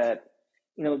forget that,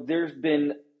 there's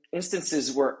been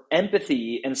instances where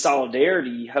empathy and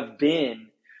solidarity have been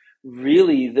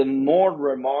really the more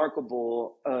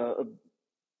remarkable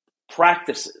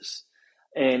practices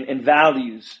and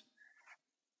values.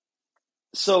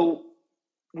 So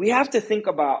we have to think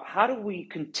about, how do we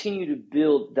continue to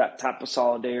build that type of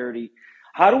solidarity?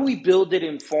 How do we build it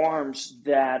in forms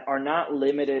that are not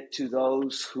limited to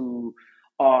those who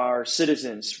are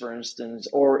citizens, for instance,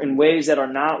 or in ways that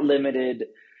are not limited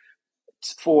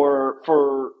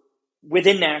for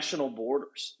within national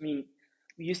borders? I mean,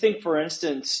 you think, for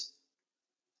instance,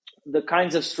 the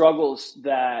kinds of struggles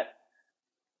that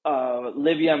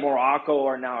Libya and Morocco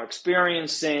are now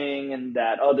experiencing, and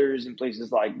that others in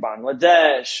places like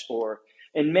Bangladesh or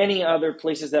in many other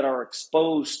places that are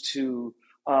exposed to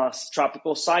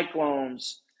tropical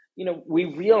cyclones, we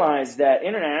realize that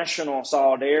international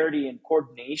solidarity and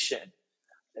coordination,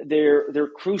 they're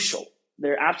crucial.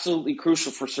 They're absolutely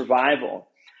crucial for survival.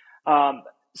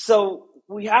 So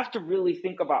we have to really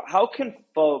think about, how can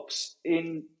folks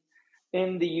in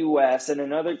the U.S. and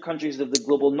in other countries of the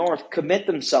global north commit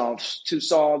themselves to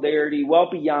solidarity well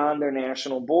beyond their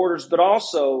national borders, but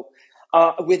also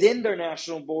within their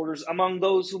national borders among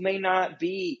those who may not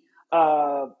be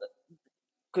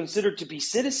considered to be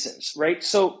citizens, right?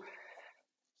 So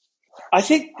I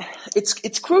think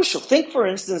it's crucial. Think, for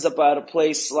instance, about a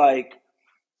place like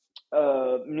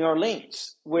New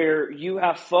Orleans, where you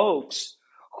have folks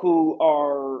who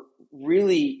are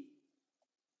really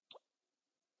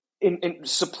in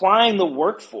supplying the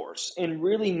workforce in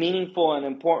really meaningful and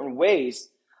important ways,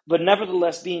 but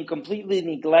nevertheless being completely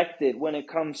neglected when it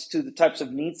comes to the types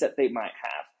of needs that they might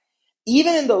have.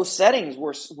 Even in those settings,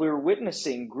 we're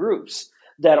witnessing groups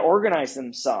that organize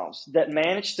themselves, that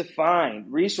manage to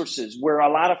find resources where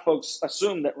a lot of folks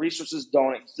assume that resources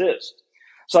don't exist.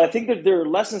 So I think that there are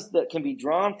lessons that can be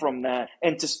drawn from that,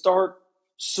 and to start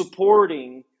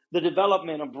supporting the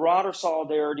development of broader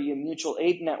solidarity and mutual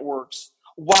aid networks,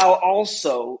 while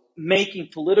also making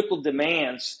political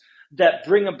demands that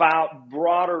bring about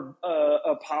broader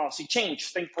policy change.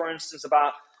 Think, for instance,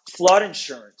 about flood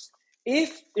insurance.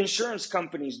 If insurance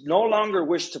companies no longer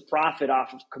wish to profit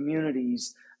off of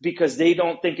communities because they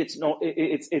don't think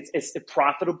it's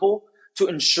profitable to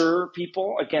insure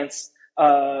people against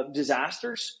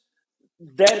disasters,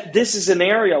 that this is an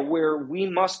area where we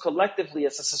must collectively,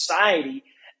 as a society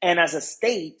and as a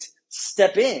state,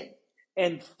 step in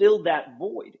and fill that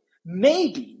void.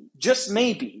 Maybe, just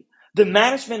maybe, the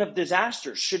management of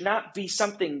disasters should not be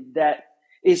something that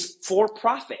is for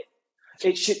profit.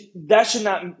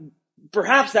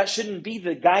 Perhaps that shouldn't be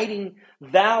the guiding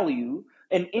value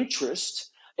and interest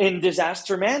in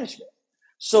disaster management.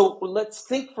 So let's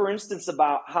think, for instance,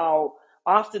 about how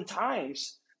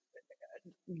oftentimes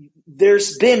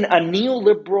there's been a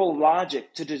neoliberal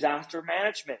logic to disaster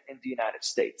management in the United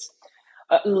States.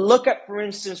 Look at, for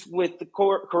instance, with the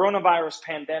coronavirus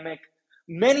pandemic,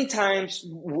 many times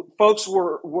folks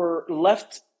were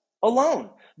left alone.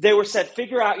 They were said,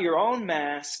 figure out your own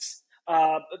masks.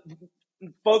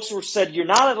 Folks were said, you're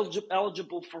not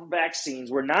eligible for vaccines.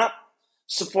 We're not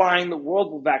supplying the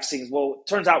world with vaccines. Well, it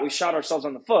turns out we shot ourselves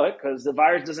on the foot, because the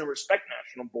virus doesn't respect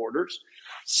national borders.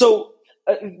 So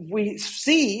we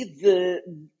see that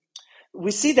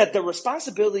the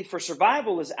responsibility for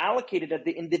survival is allocated at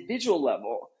the individual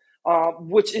level,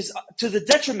 which is to the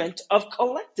detriment of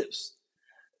collectives.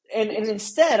 And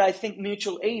instead, I think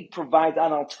mutual aid provides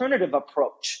an alternative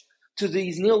approach to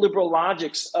these neoliberal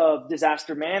logics of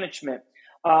disaster management,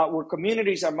 where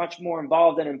communities are much more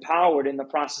involved and empowered in the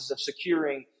process of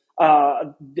securing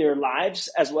their lives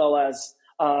as well as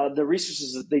the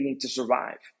resources that they need to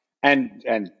survive.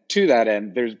 And to that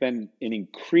end, there's been an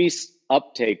increased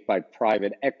uptake by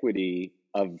private equity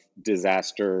of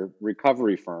disaster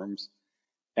recovery firms.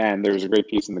 And there's a great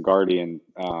piece in The Guardian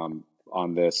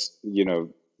on this,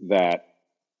 that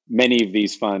many of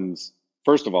these funds,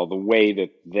 first of all, the way that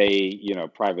they,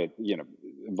 private,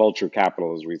 vulture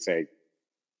capital, as we say,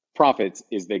 profits,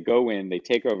 is they go in, they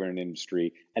take over an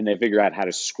industry, and they figure out how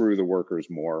to screw the workers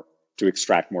more to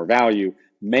extract more value.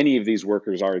 Many of these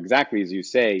workers are, exactly as you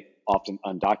say, often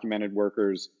undocumented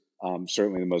workers,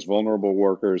 certainly the most vulnerable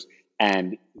workers,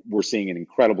 and we're seeing an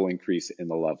incredible increase in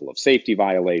the level of safety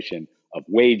violation, of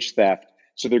wage theft.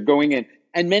 So they're going in,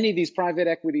 and many of these private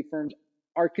equity firms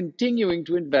are continuing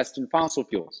to invest in fossil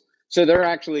fuels. So they're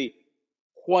actually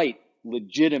quite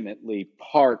legitimately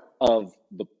part of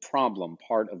the problem,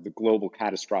 part of the global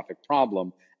catastrophic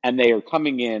problem. And they are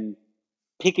coming in,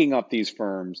 picking up these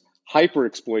firms, hyper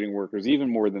exploiting workers even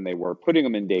more than they were, putting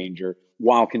them in danger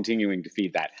while continuing to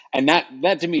feed that. And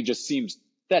that to me just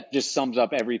sums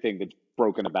up everything that's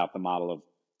broken about the model of,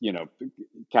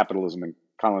 capitalism and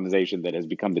colonization that has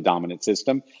become the dominant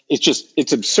system.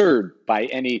 It's absurd by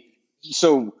any.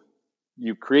 So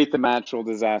you create the natural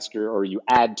disaster, or you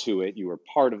add to it, you are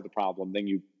part of the problem, then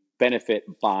you benefit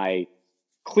by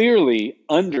clearly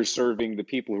underserving the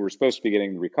people who are supposed to be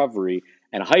getting the recovery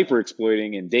and hyper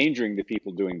exploiting, endangering the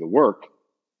people doing the work.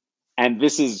 And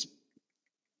this is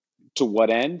to what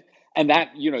end? And that,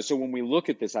 so when we look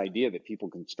at this idea that people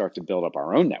can start to build up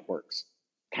our own networks,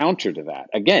 counter to that,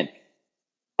 again,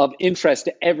 of interest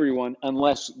to everyone,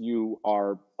 unless you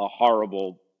are a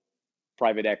horrible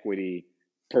private equity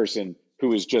person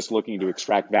who is just looking to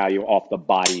extract value off the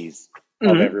bodies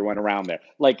of everyone around there.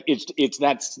 Like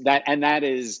that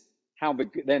is how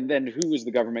then who is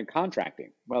the government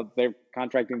contracting? Well, they're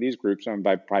contracting these groups owned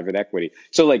by private equity.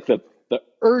 So like the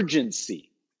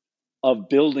urgency of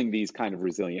building these kind of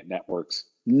resilient networks,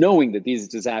 knowing that these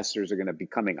disasters are going to be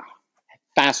coming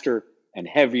faster and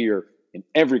heavier in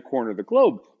every corner of the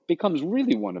globe, becomes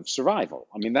really one of survival.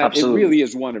 I mean, it really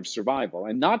is one of survival,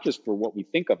 and not just for what we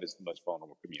think of as the most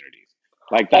vulnerable communities.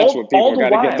 Like that's what people got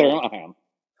to get their eye on.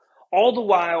 All the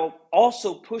while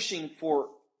also pushing for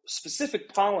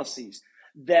specific policies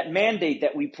that mandate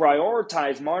that we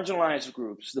prioritize marginalized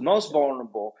groups, the most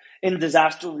vulnerable, in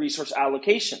disaster resource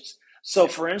allocations. So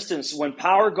for instance, when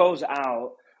power goes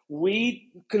out,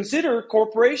 we consider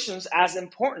corporations as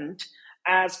important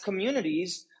as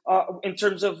communities in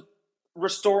terms of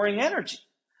restoring energy.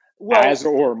 Well, as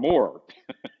or more.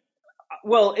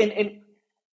 Well, in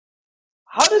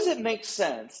how does it make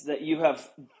sense that you have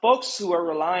folks who are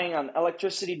relying on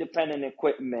electricity-dependent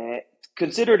equipment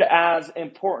considered as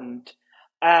important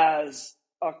as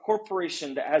a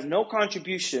corporation that has no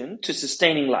contribution to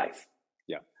sustaining life?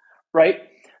 Yeah. Right?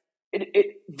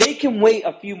 They can wait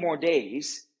a few more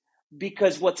days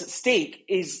because what's at stake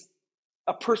is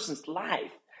a person's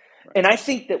life. Right. And I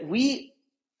think that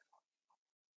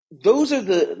those are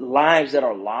the lives that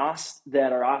are lost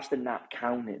that are often not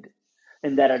counted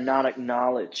and that are not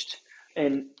acknowledged.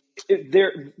 And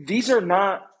these are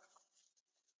not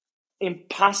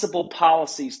impossible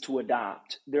policies to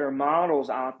adopt. There are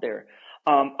models out there.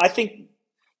 I think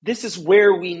this is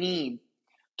where we need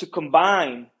to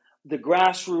combine the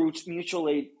grassroots mutual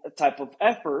aid type of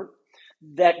effort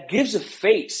that gives a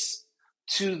face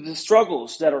to the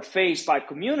struggles that are faced by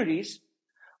communities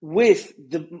with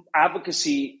the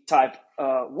advocacy type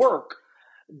work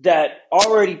that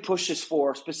already pushes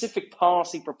for specific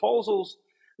policy proposals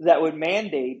that would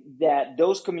mandate that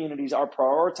those communities are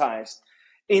prioritized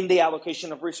in the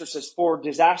allocation of resources for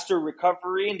disaster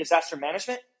recovery and disaster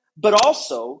management, but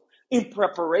also in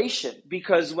preparation.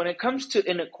 Because when it comes to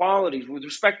inequalities with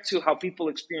respect to how people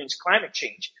experience climate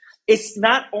change, it's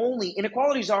not only,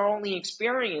 inequalities are only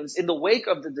experienced in the wake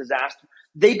of the disaster,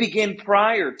 they begin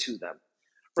prior to them.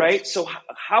 Right? So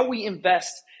how we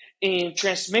invest in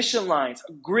transmission lines,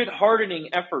 grid hardening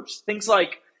efforts, things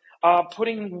like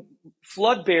putting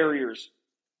flood barriers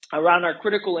around our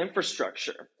critical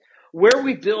infrastructure, where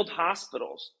we build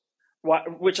hospitals,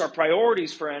 which are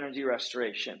priorities for energy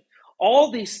restoration.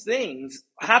 All these things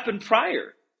happen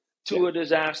prior to a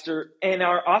disaster and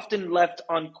are often left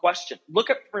unquestioned. Look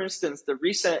at, for instance, the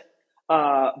recent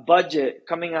budget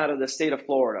coming out of the state of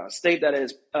Florida, a state that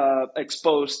is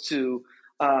exposed to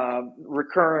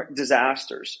recurrent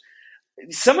disasters.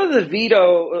 some of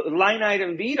the line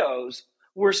item vetoes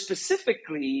were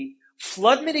specifically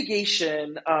flood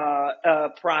mitigation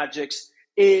projects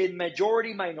in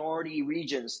majority minority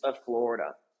regions of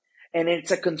Florida. And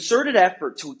it's a concerted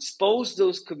effort to expose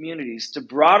those communities to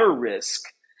broader risk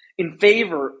in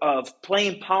favor of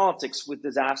playing politics with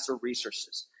disaster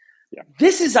resources. Yeah.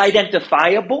 This is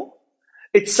identifiable.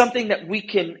 It's something that we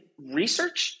can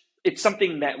research. It's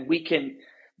something that we can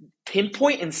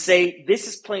pinpoint and say, this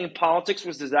is playing politics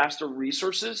with disaster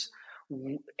resources.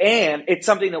 And it's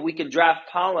something that we can draft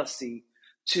policy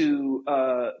to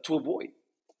avoid.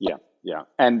 Yeah.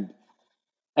 And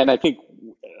I think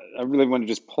I really want to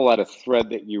just pull out a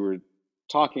thread that you were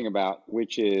talking about,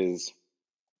 which is,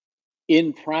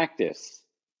 in practice,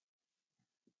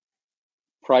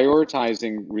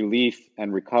 prioritizing relief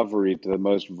and recovery to the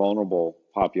most vulnerable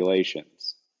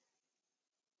populations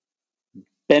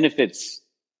benefits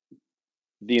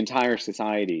the entire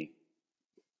society.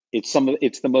 It's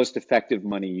the most effective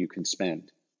money you can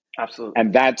spend. Absolutely.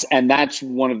 And that's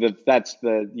one of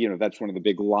the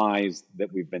big lies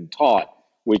that we've been taught,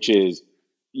 which is,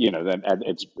 that at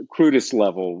its crudest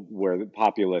level, where the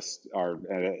populists are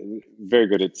very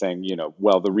good at saying,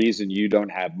 well, the reason you don't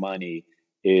have money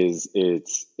is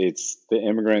it's the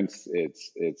immigrants,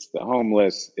 it's the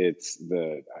homeless, I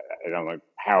don't know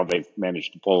how they've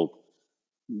managed to pull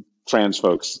trans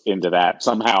folks into that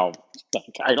somehow.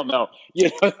 I don't know,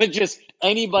 just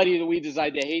anybody that we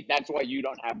decide to hate, that's why you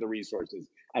don't have the resources.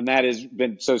 And that has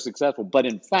been so successful. But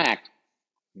in fact,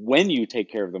 when you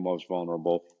take care of the most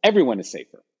vulnerable, everyone is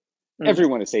safer. Mm.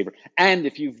 Everyone is safer. And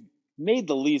if you've made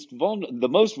the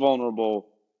most vulnerable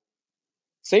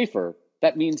safer,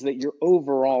 that means that your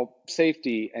overall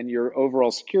safety and your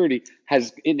overall security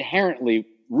has inherently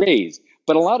raised.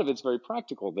 But a lot of it's very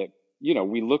practical that,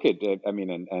 we look at,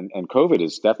 and COVID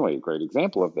is definitely a great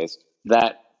example of this,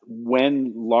 that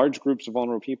when large groups of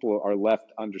vulnerable people are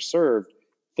left underserved,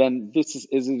 then this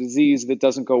is a disease that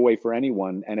doesn't go away for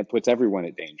anyone, and it puts everyone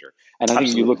at danger. And I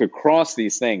think you look across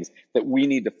these things, that we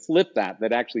need to flip that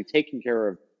actually taking care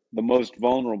of the most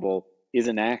vulnerable is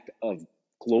an act of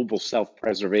global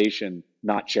self-preservation,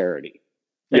 not charity.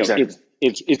 Exactly.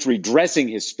 It's redressing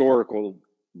historical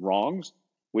wrongs,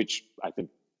 which I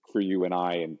think for you and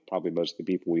I and probably most of the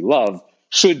people we love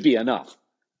should be enough.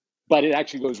 But it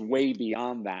actually goes way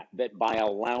beyond that by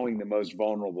allowing the most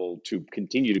vulnerable to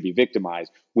continue to be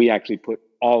victimized, we actually put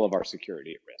all of our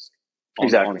security at risk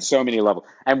on so many levels.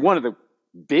 And one of the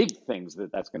big things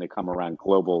that's going to come around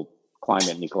global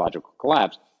climate and ecological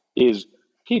collapse is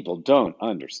people don't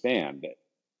understand that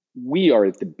we are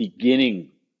at the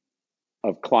beginning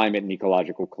of climate and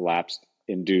ecological collapse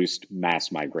induced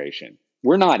mass migration.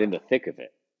 We're not in the thick of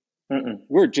it. Mm-mm.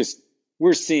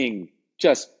 We're seeing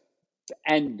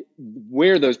and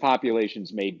where those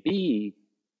populations may be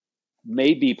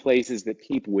places that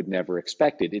people would never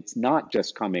expect it. It's not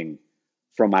just coming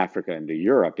from Africa into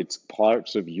Europe. It's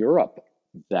parts of Europe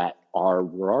that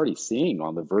we're already seeing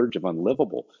on the verge of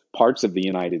unlivable. Parts of the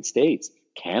United States,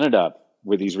 Canada,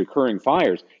 with these recurring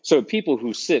fires. So people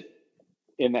who sit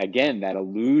in, again, that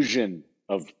illusion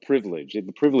of privilege,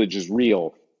 the privilege is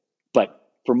real, but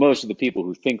for most of the people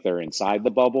who think they're inside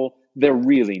the bubble, they're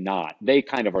really not. They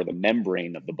kind of are the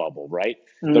membrane of the bubble, right?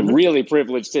 Mm-hmm. The really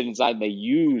privileged sit inside, and they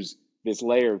use this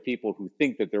layer of people who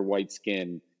think that their white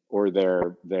skin or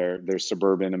their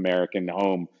suburban American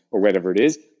home or whatever it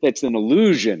is, that's an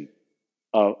illusion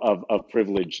of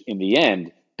privilege in the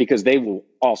end, because they will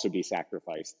also be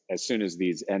sacrificed as soon as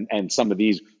these, and some of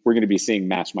these, we're going to be seeing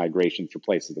mass migration to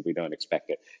places that we don't expect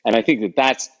it. And I think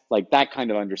that's like that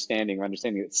kind of understanding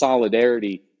that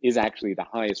solidarity is actually the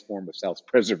highest form of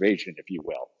self-preservation, if you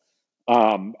will.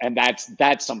 And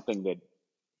that's something that,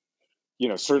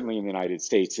 certainly in the United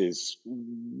States is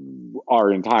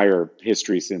our entire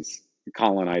history since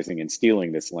colonizing and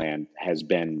stealing this land has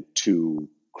been to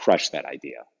crush that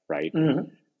idea, right? Mm-hmm.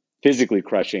 Physically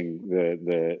crushing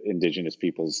the indigenous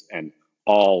peoples and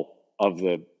all of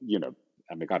the,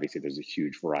 obviously there's a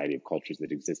huge variety of cultures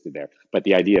that existed there, but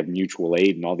the idea of mutual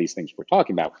aid and all these things we're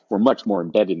talking about were much more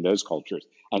embedded in those cultures.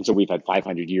 And so we've had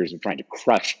 500 years of trying to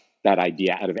crush that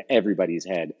idea out of everybody's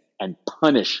head and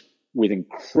punish with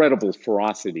incredible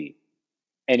ferocity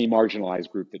any marginalized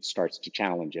group that starts to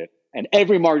challenge it. And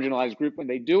every marginalized group, when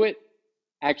they do it,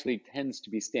 actually tends to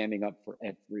be standing up for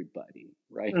everybody,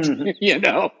 right?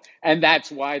 Mm-hmm. And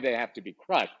that's why they have to be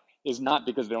crushed, is not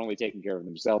because they're only taking care of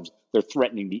themselves. They're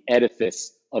threatening the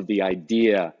edifice of the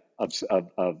idea of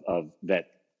that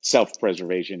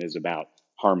self-preservation is about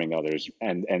harming others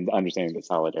and understanding the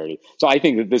solidarity. So I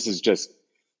think that this is just,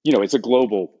 it's a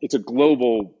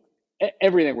global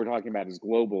everything we're talking about is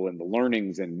global, and the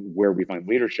learnings and where we find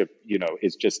leadership,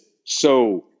 is just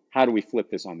so, how do we flip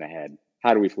this on the head?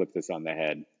 How do we flip this on the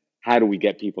head? How do we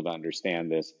get people to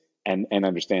understand this and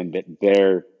understand that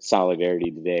their solidarity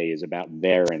today is about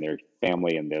their and their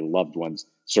family and their loved ones'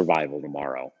 survival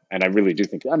tomorrow? And I really do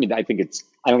think, I don't think it's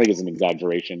an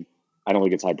exaggeration. I don't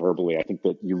think it's hyperbole. I think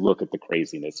that you look at the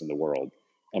craziness in the world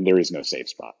and there is no safe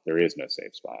spot. There is no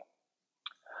safe spot.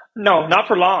 No, not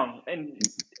for long. And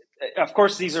of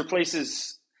course, these are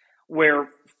places where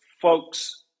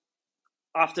folks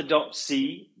often don't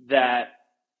see that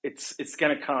it's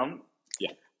going to come.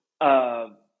 Yeah.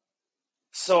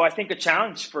 So I think a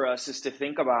challenge for us is to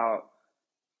think about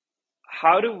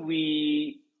how do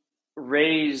we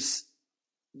raise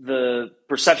the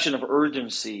perception of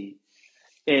urgency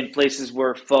in places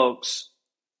where folks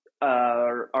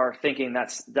are thinking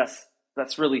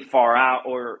that's really far out,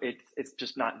 or it's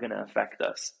just not going to affect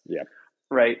us. Yeah.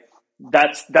 Right.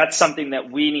 That's something that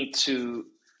we need to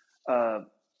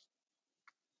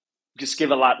just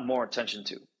give a lot more attention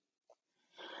to.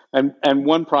 And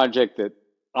one project that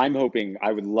I'm hoping,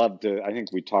 I would love to, I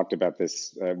think we talked about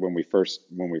this when we first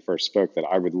spoke, that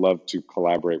I would love to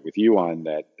collaborate with you on,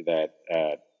 that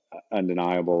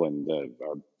Undeniable and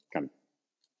our kind of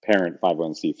parent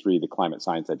 501c3, the Climate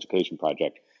Science Education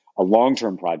Project, a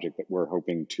long-term project that we're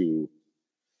hoping to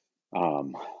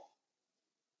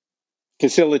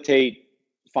facilitate,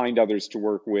 find others to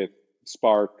work with,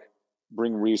 spark,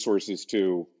 bring resources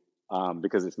to,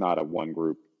 because it's not a one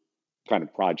group kind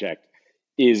of project,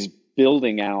 is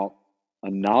building out a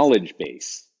knowledge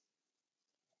base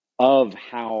of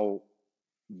how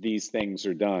these things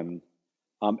are done.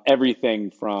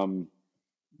 Everything from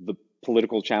the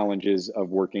political challenges of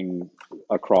working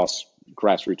across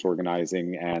grassroots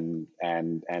organizing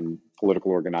and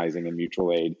political organizing and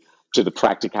mutual aid, to the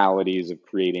practicalities of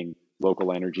creating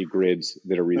local energy grids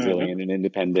that are resilient and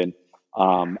independent,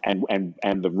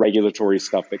 and the regulatory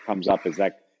stuff that comes up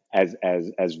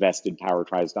as vested power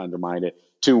tries to undermine it,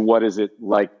 to what is it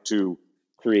like to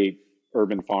create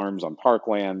urban farms on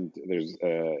parkland. There's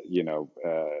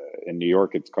in New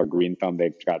York it's called Green Thumb.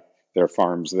 They've got their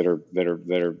farms that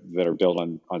are built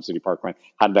on city parkland.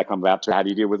 How did that come about? To how do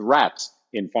you deal with rats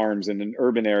in farms in an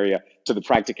urban area, to the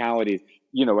practicalities.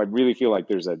 I really feel like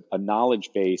there's a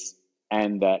knowledge base,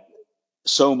 and that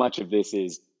so much of this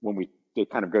is it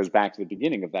kind of goes back to the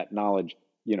beginning of that knowledge,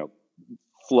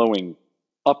 flowing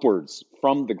upwards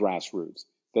from the grassroots,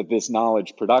 that this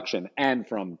knowledge production, and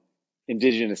from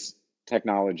indigenous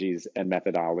technologies and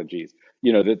methodologies,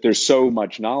 that there's so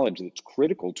much knowledge that's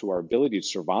critical to our ability to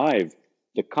survive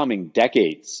the coming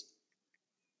decades,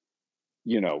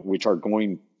 which are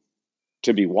going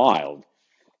to be wild.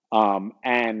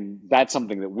 And that's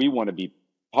something that we want to be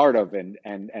part of, and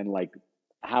like,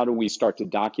 how do we start to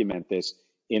document this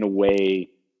in a way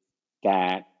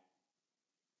that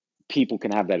people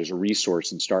can have that as a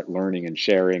resource and start learning and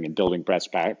sharing and building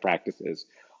best practices.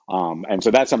 And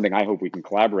so that's something I hope we can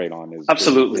collaborate on,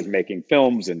 is making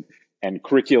films and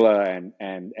curricula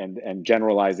and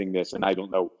generalizing this. And I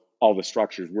don't know all the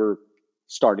structures. We're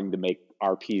starting to make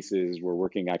our pieces. We're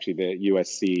working, actually, the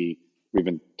USC, we've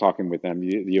been talking with them,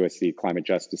 the USC Climate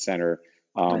Justice Center.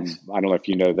 Nice. I don't know if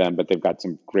you know them, but they've got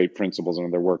some great principles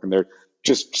in their work, and they're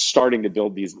just starting to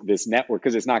build this network,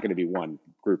 because it's not going to be one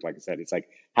group. Like I said, it's like,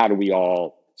 how do we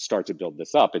all start to build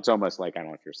this up? It's almost like, I don't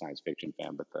know if you're a science fiction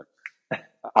fan, but the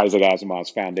Isaac Asimov's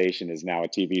Foundation is now a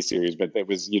TV series, but it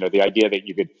was, the idea that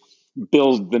you could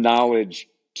build the knowledge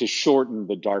to shorten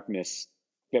the darkness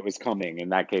that was coming. In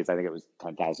that case, I think it was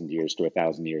 10,000 years to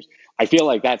 1,000 years. I feel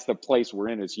like that's the place we're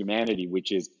in as humanity,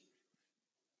 which is,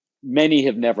 many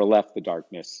have never left the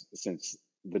darkness since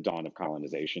the dawn of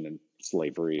colonization and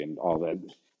slavery and all that.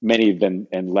 Many have been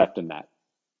and left in that.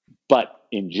 But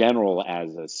in general,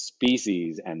 as a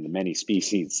species, and the many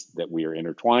species that we are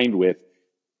intertwined with,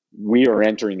 we are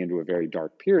entering into a very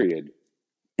dark period.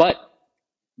 But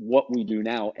what we do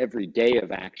now, every day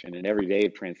of action and every day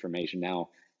of transformation now,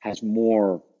 has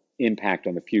more impact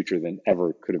on the future than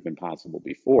ever could have been possible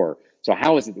before. So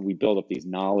how is it that we build up these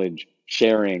knowledge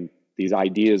sharing, these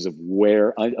ideas of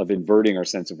inverting our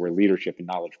sense of where leadership and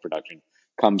knowledge production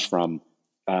comes from,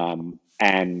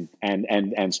 and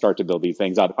start to build these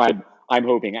things up? I'm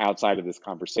hoping, outside of this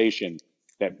conversation,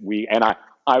 that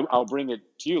I'll bring it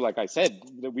to you, like I said,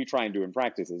 that we try and do in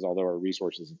practice, is, although our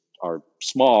resources are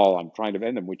small, I'm trying to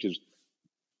vend them, which is,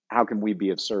 how can we be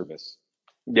of service?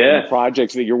 Yeah. The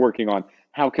projects that you're working on,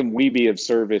 how can we be of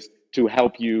service to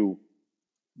help you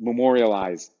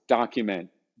memorialize, document,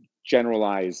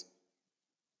 generalize,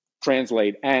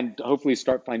 translate, and hopefully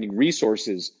start finding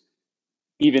resources,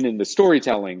 even in the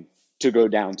storytelling, to go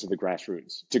down to the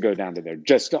grassroots, to go down to there,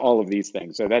 just to all of these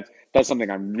things. So that's something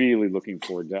I'm really looking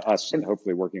forward to us and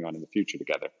hopefully working on in the future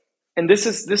together. And this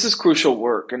is crucial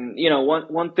work. And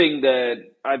one thing that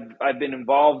I've been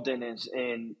involved in is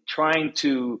in trying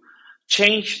to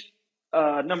change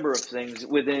a number of things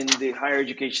within the higher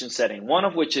education setting. One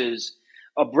of which is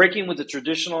breaking with the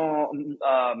traditional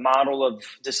model of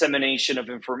dissemination of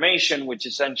information, which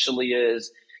essentially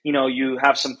is, you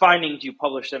have some findings, you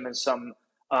publish them in some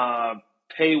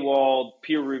paywalled,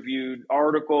 peer-reviewed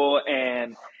article,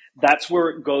 and that's where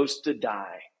it goes to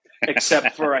die,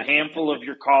 except for a handful of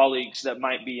your colleagues that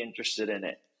might be interested in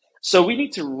it. So we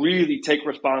need to really take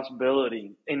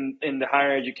responsibility in the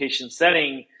higher education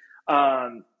setting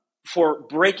for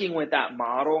breaking with that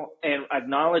model and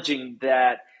acknowledging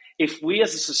that if we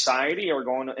as a society are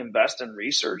going to invest in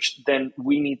research, then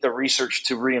we need the research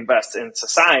to reinvest in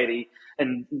society.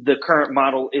 And the current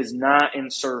model is not in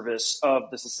service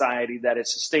of the society that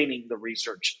is sustaining the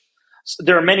research. So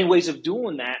there are many ways of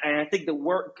doing that. And I think the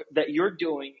work that you're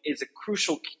doing is a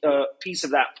crucial piece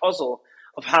of that puzzle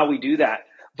of how we do that,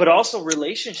 but also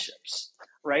relationships,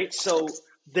 right? So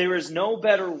there is no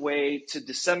better way to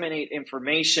disseminate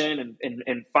information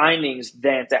and findings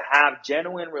than to have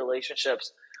genuine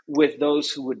relationships with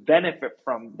those who would benefit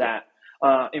from that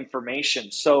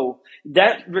information. So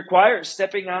that requires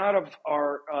stepping out of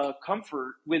our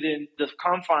comfort within the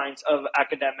confines of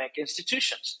academic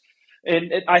institutions.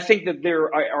 And I think that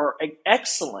there are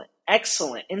excellent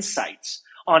insights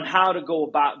on how to go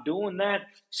about doing that.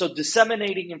 So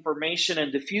disseminating information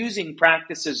and diffusing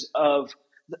practices of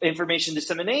information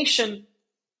dissemination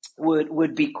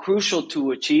would be crucial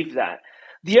to achieve that.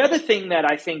 The other thing that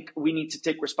I think we need to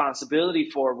take responsibility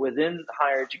for within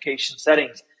higher education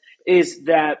settings is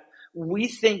that we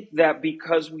think that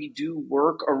because we do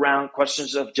work around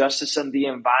questions of justice and the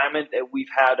environment, that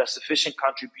we've had a sufficient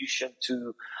contribution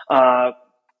to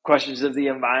questions of the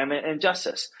environment and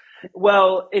justice.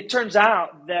 Well, it turns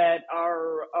out that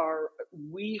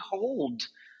we hold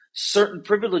certain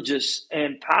privileges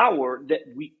and power that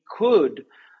we could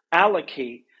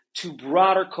allocate to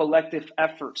broader collective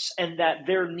efforts, and that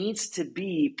there needs to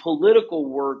be political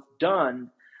work done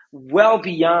well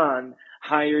beyond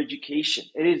higher education.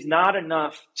 It is not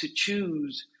enough to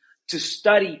choose to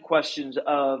study questions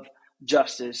of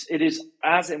justice. It is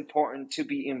as important to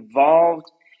be involved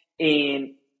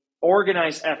in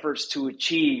organized efforts to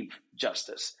achieve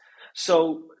justice.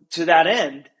 So to that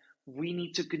end, we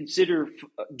need to consider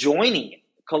joining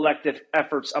collective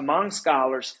efforts among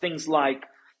scholars, things like,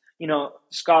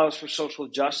 Scholars for Social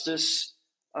Justice.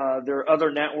 There are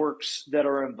other networks that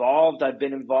are involved. I've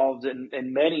been involved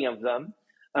in many of them.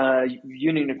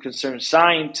 Union of Concerned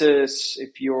Scientists.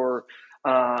 If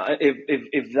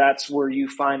that's where you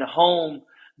find a home,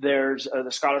 there's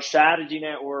the Scholar Strategy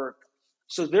Network.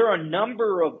 So there are a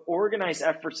number of organized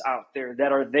efforts out there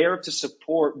that are there to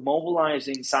support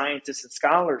mobilizing scientists and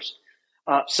scholars.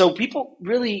 So people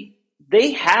really,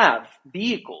 they have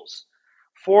vehicles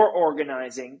for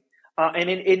organizing, and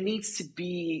it needs to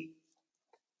be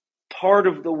part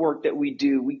of the work that we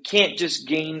do. We can't just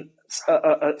gain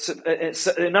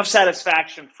enough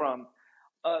satisfaction from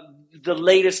the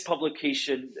latest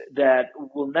publication that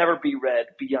will never be read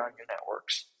beyond your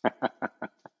networks.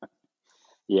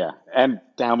 Yeah, and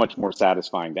how much more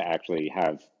satisfying to actually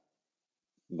have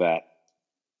that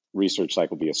research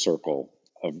cycle be a circle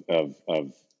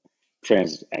of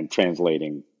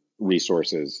translating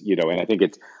resources, and I think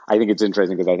it's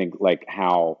interesting because I think like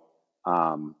how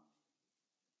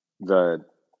the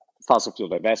fossil fuel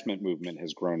divestment movement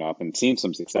has grown up and seen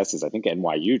some successes. I think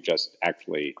NYU just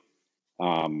actually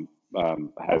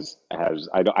has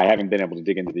I haven't been able to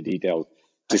dig into the details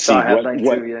to see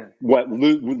what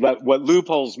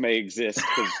loopholes may exist,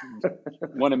 because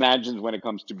one imagines when it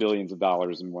comes to billions of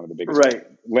dollars and one of the biggest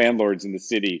landlords in the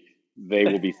city, they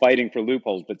will be fighting for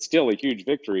loopholes, but still a huge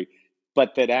victory.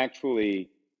 But that actually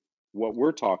what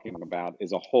we're talking about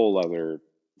is a whole other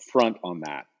front on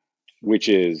that, which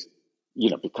is,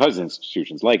 because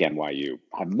institutions like NYU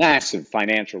have massive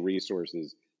financial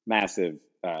resources, massive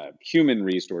human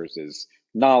resources,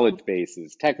 knowledge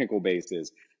bases, technical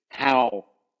bases, how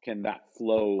can that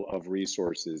flow of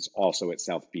resources also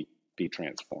itself be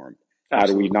transformed? Absolutely. How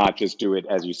do we not just do it,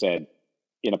 as you said,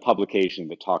 in a publication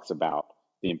that talks about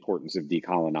the importance of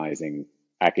decolonizing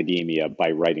academia by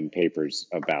writing papers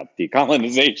about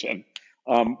decolonization,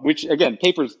 which again,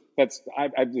 papers, it's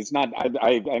not,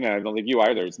 I don't think you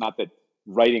either. It's not that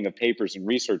writing of papers and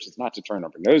research is not to turn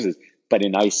up our noses, but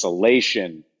in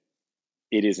isolation,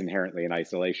 it is inherently in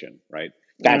isolation, right?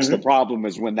 That's the problem,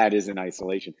 is when that is in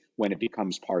isolation, when it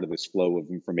becomes part of this flow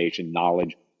of information,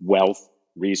 knowledge, wealth,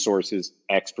 resources,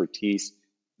 expertise,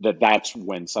 that's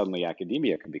when suddenly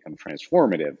academia can become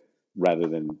transformative rather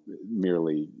than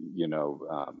merely,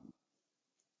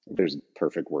 there's a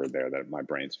perfect word there that my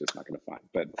brain's just not going to find,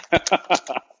 but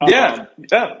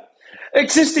yeah.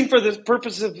 Existing for the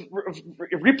purpose of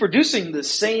reproducing the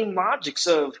same logics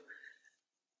of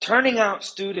turning out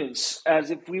students as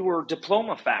if we were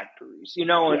diploma factories,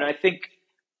 and I think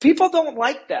people don't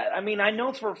like that. I mean, I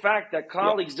know for a fact that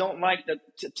colleagues don't like that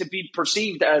to be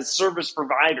perceived as service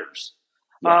providers,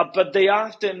 but they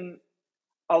often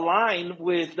align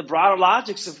with the broader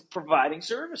logics of providing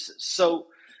services. So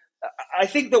I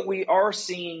think that we are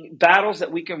seeing battles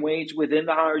that we can wage within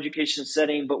the higher education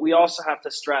setting, but we also have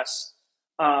to stress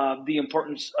the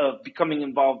importance of becoming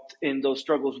involved in those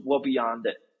struggles well beyond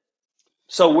it.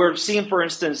 So we're seeing, for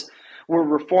instance, we're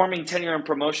reforming tenure and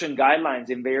promotion guidelines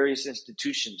in various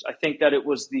institutions. I think that it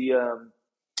was the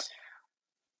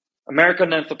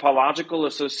American Anthropological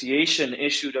Association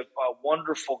issued a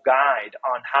wonderful guide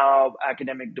on how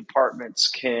academic departments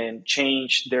can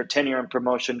change their tenure and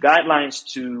promotion guidelines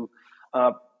to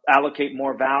allocate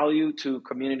more value to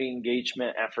community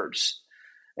engagement efforts.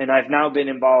 And I've now been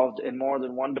involved in more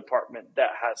than one department that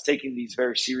has taken these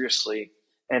very seriously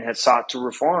and has sought to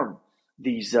reform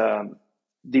these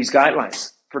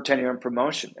guidelines for tenure and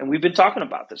promotion. And we've been talking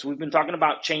about this. We've been talking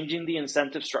about changing the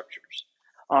incentive structures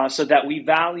so that we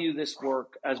value this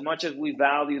work as much as we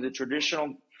value the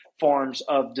traditional forms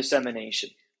of dissemination.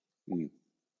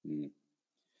 Mm-hmm.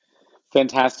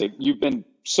 Fantastic. You've been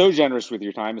so generous with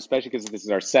your time, especially because this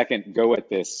is our second go at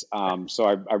this. So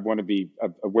I want to be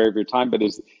aware of your time, but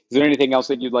is there anything else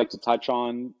that you'd like to touch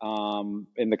on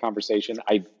in the conversation?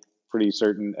 I'm pretty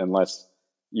certain, unless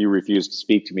you refuse to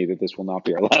speak to me, that this will not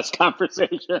be our last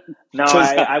conversation. No,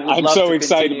 I would I'm love so to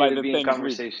excited by continue to the be in things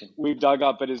conversation. we've dug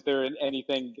up, but is there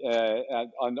anything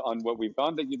on what we've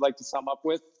done that you'd like to sum up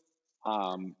with?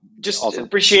 Just also,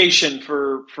 appreciation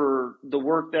for the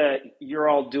work that you're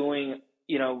all doing.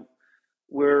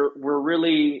 We're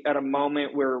really at a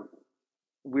moment where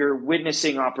we're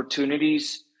witnessing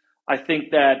opportunities. I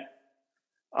think that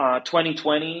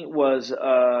 2020 was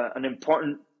an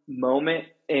important moment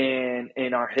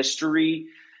in our history,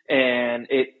 and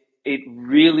it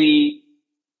really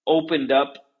opened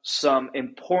up some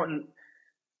important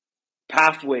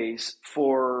pathways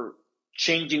for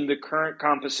changing the current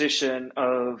composition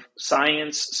of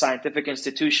scientific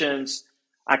institutions,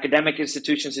 academic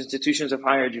institutions, institutions of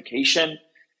higher education.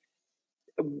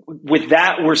 With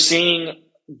that, we're seeing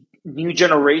new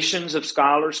generations of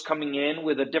scholars coming in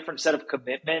with a different set of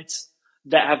commitments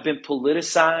that have been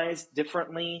politicized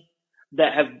differently,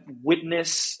 that have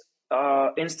witnessed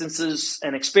instances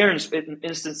and experienced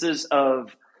instances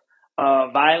of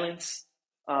violence,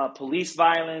 police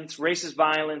violence, racist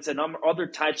violence, and other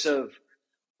types of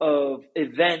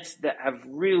events that have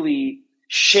really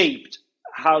shaped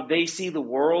how they see the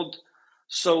world.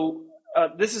 So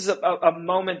this is a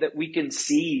moment that we can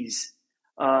seize.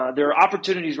 There are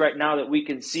opportunities right now that we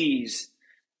can seize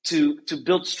to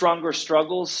build stronger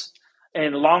struggles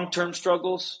and long-term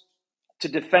struggles, to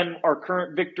defend our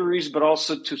current victories, but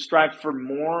also to strive for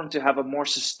more and to have a more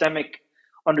systemic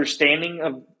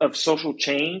understanding of social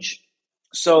change.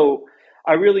 So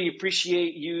I really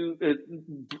appreciate you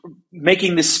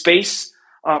making this space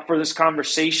for this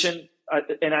conversation.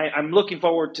 And I'm looking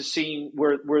forward to seeing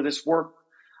where this work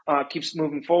keeps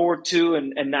moving forward to.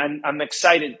 And I'm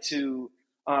excited to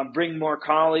bring more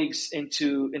colleagues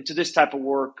into this type of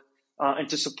work and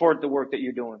to support the work that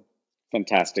you're doing.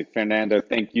 Fantastic. Fernando,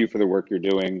 thank you for the work you're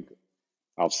doing.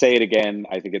 I'll say it again.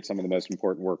 I think it's some of the most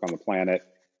important work on the planet.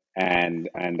 And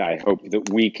I hope that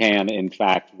we can, in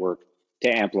fact, work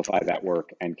to amplify that work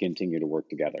and continue to work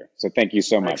together. So thank you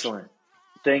so much. Excellent.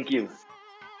 Thank you.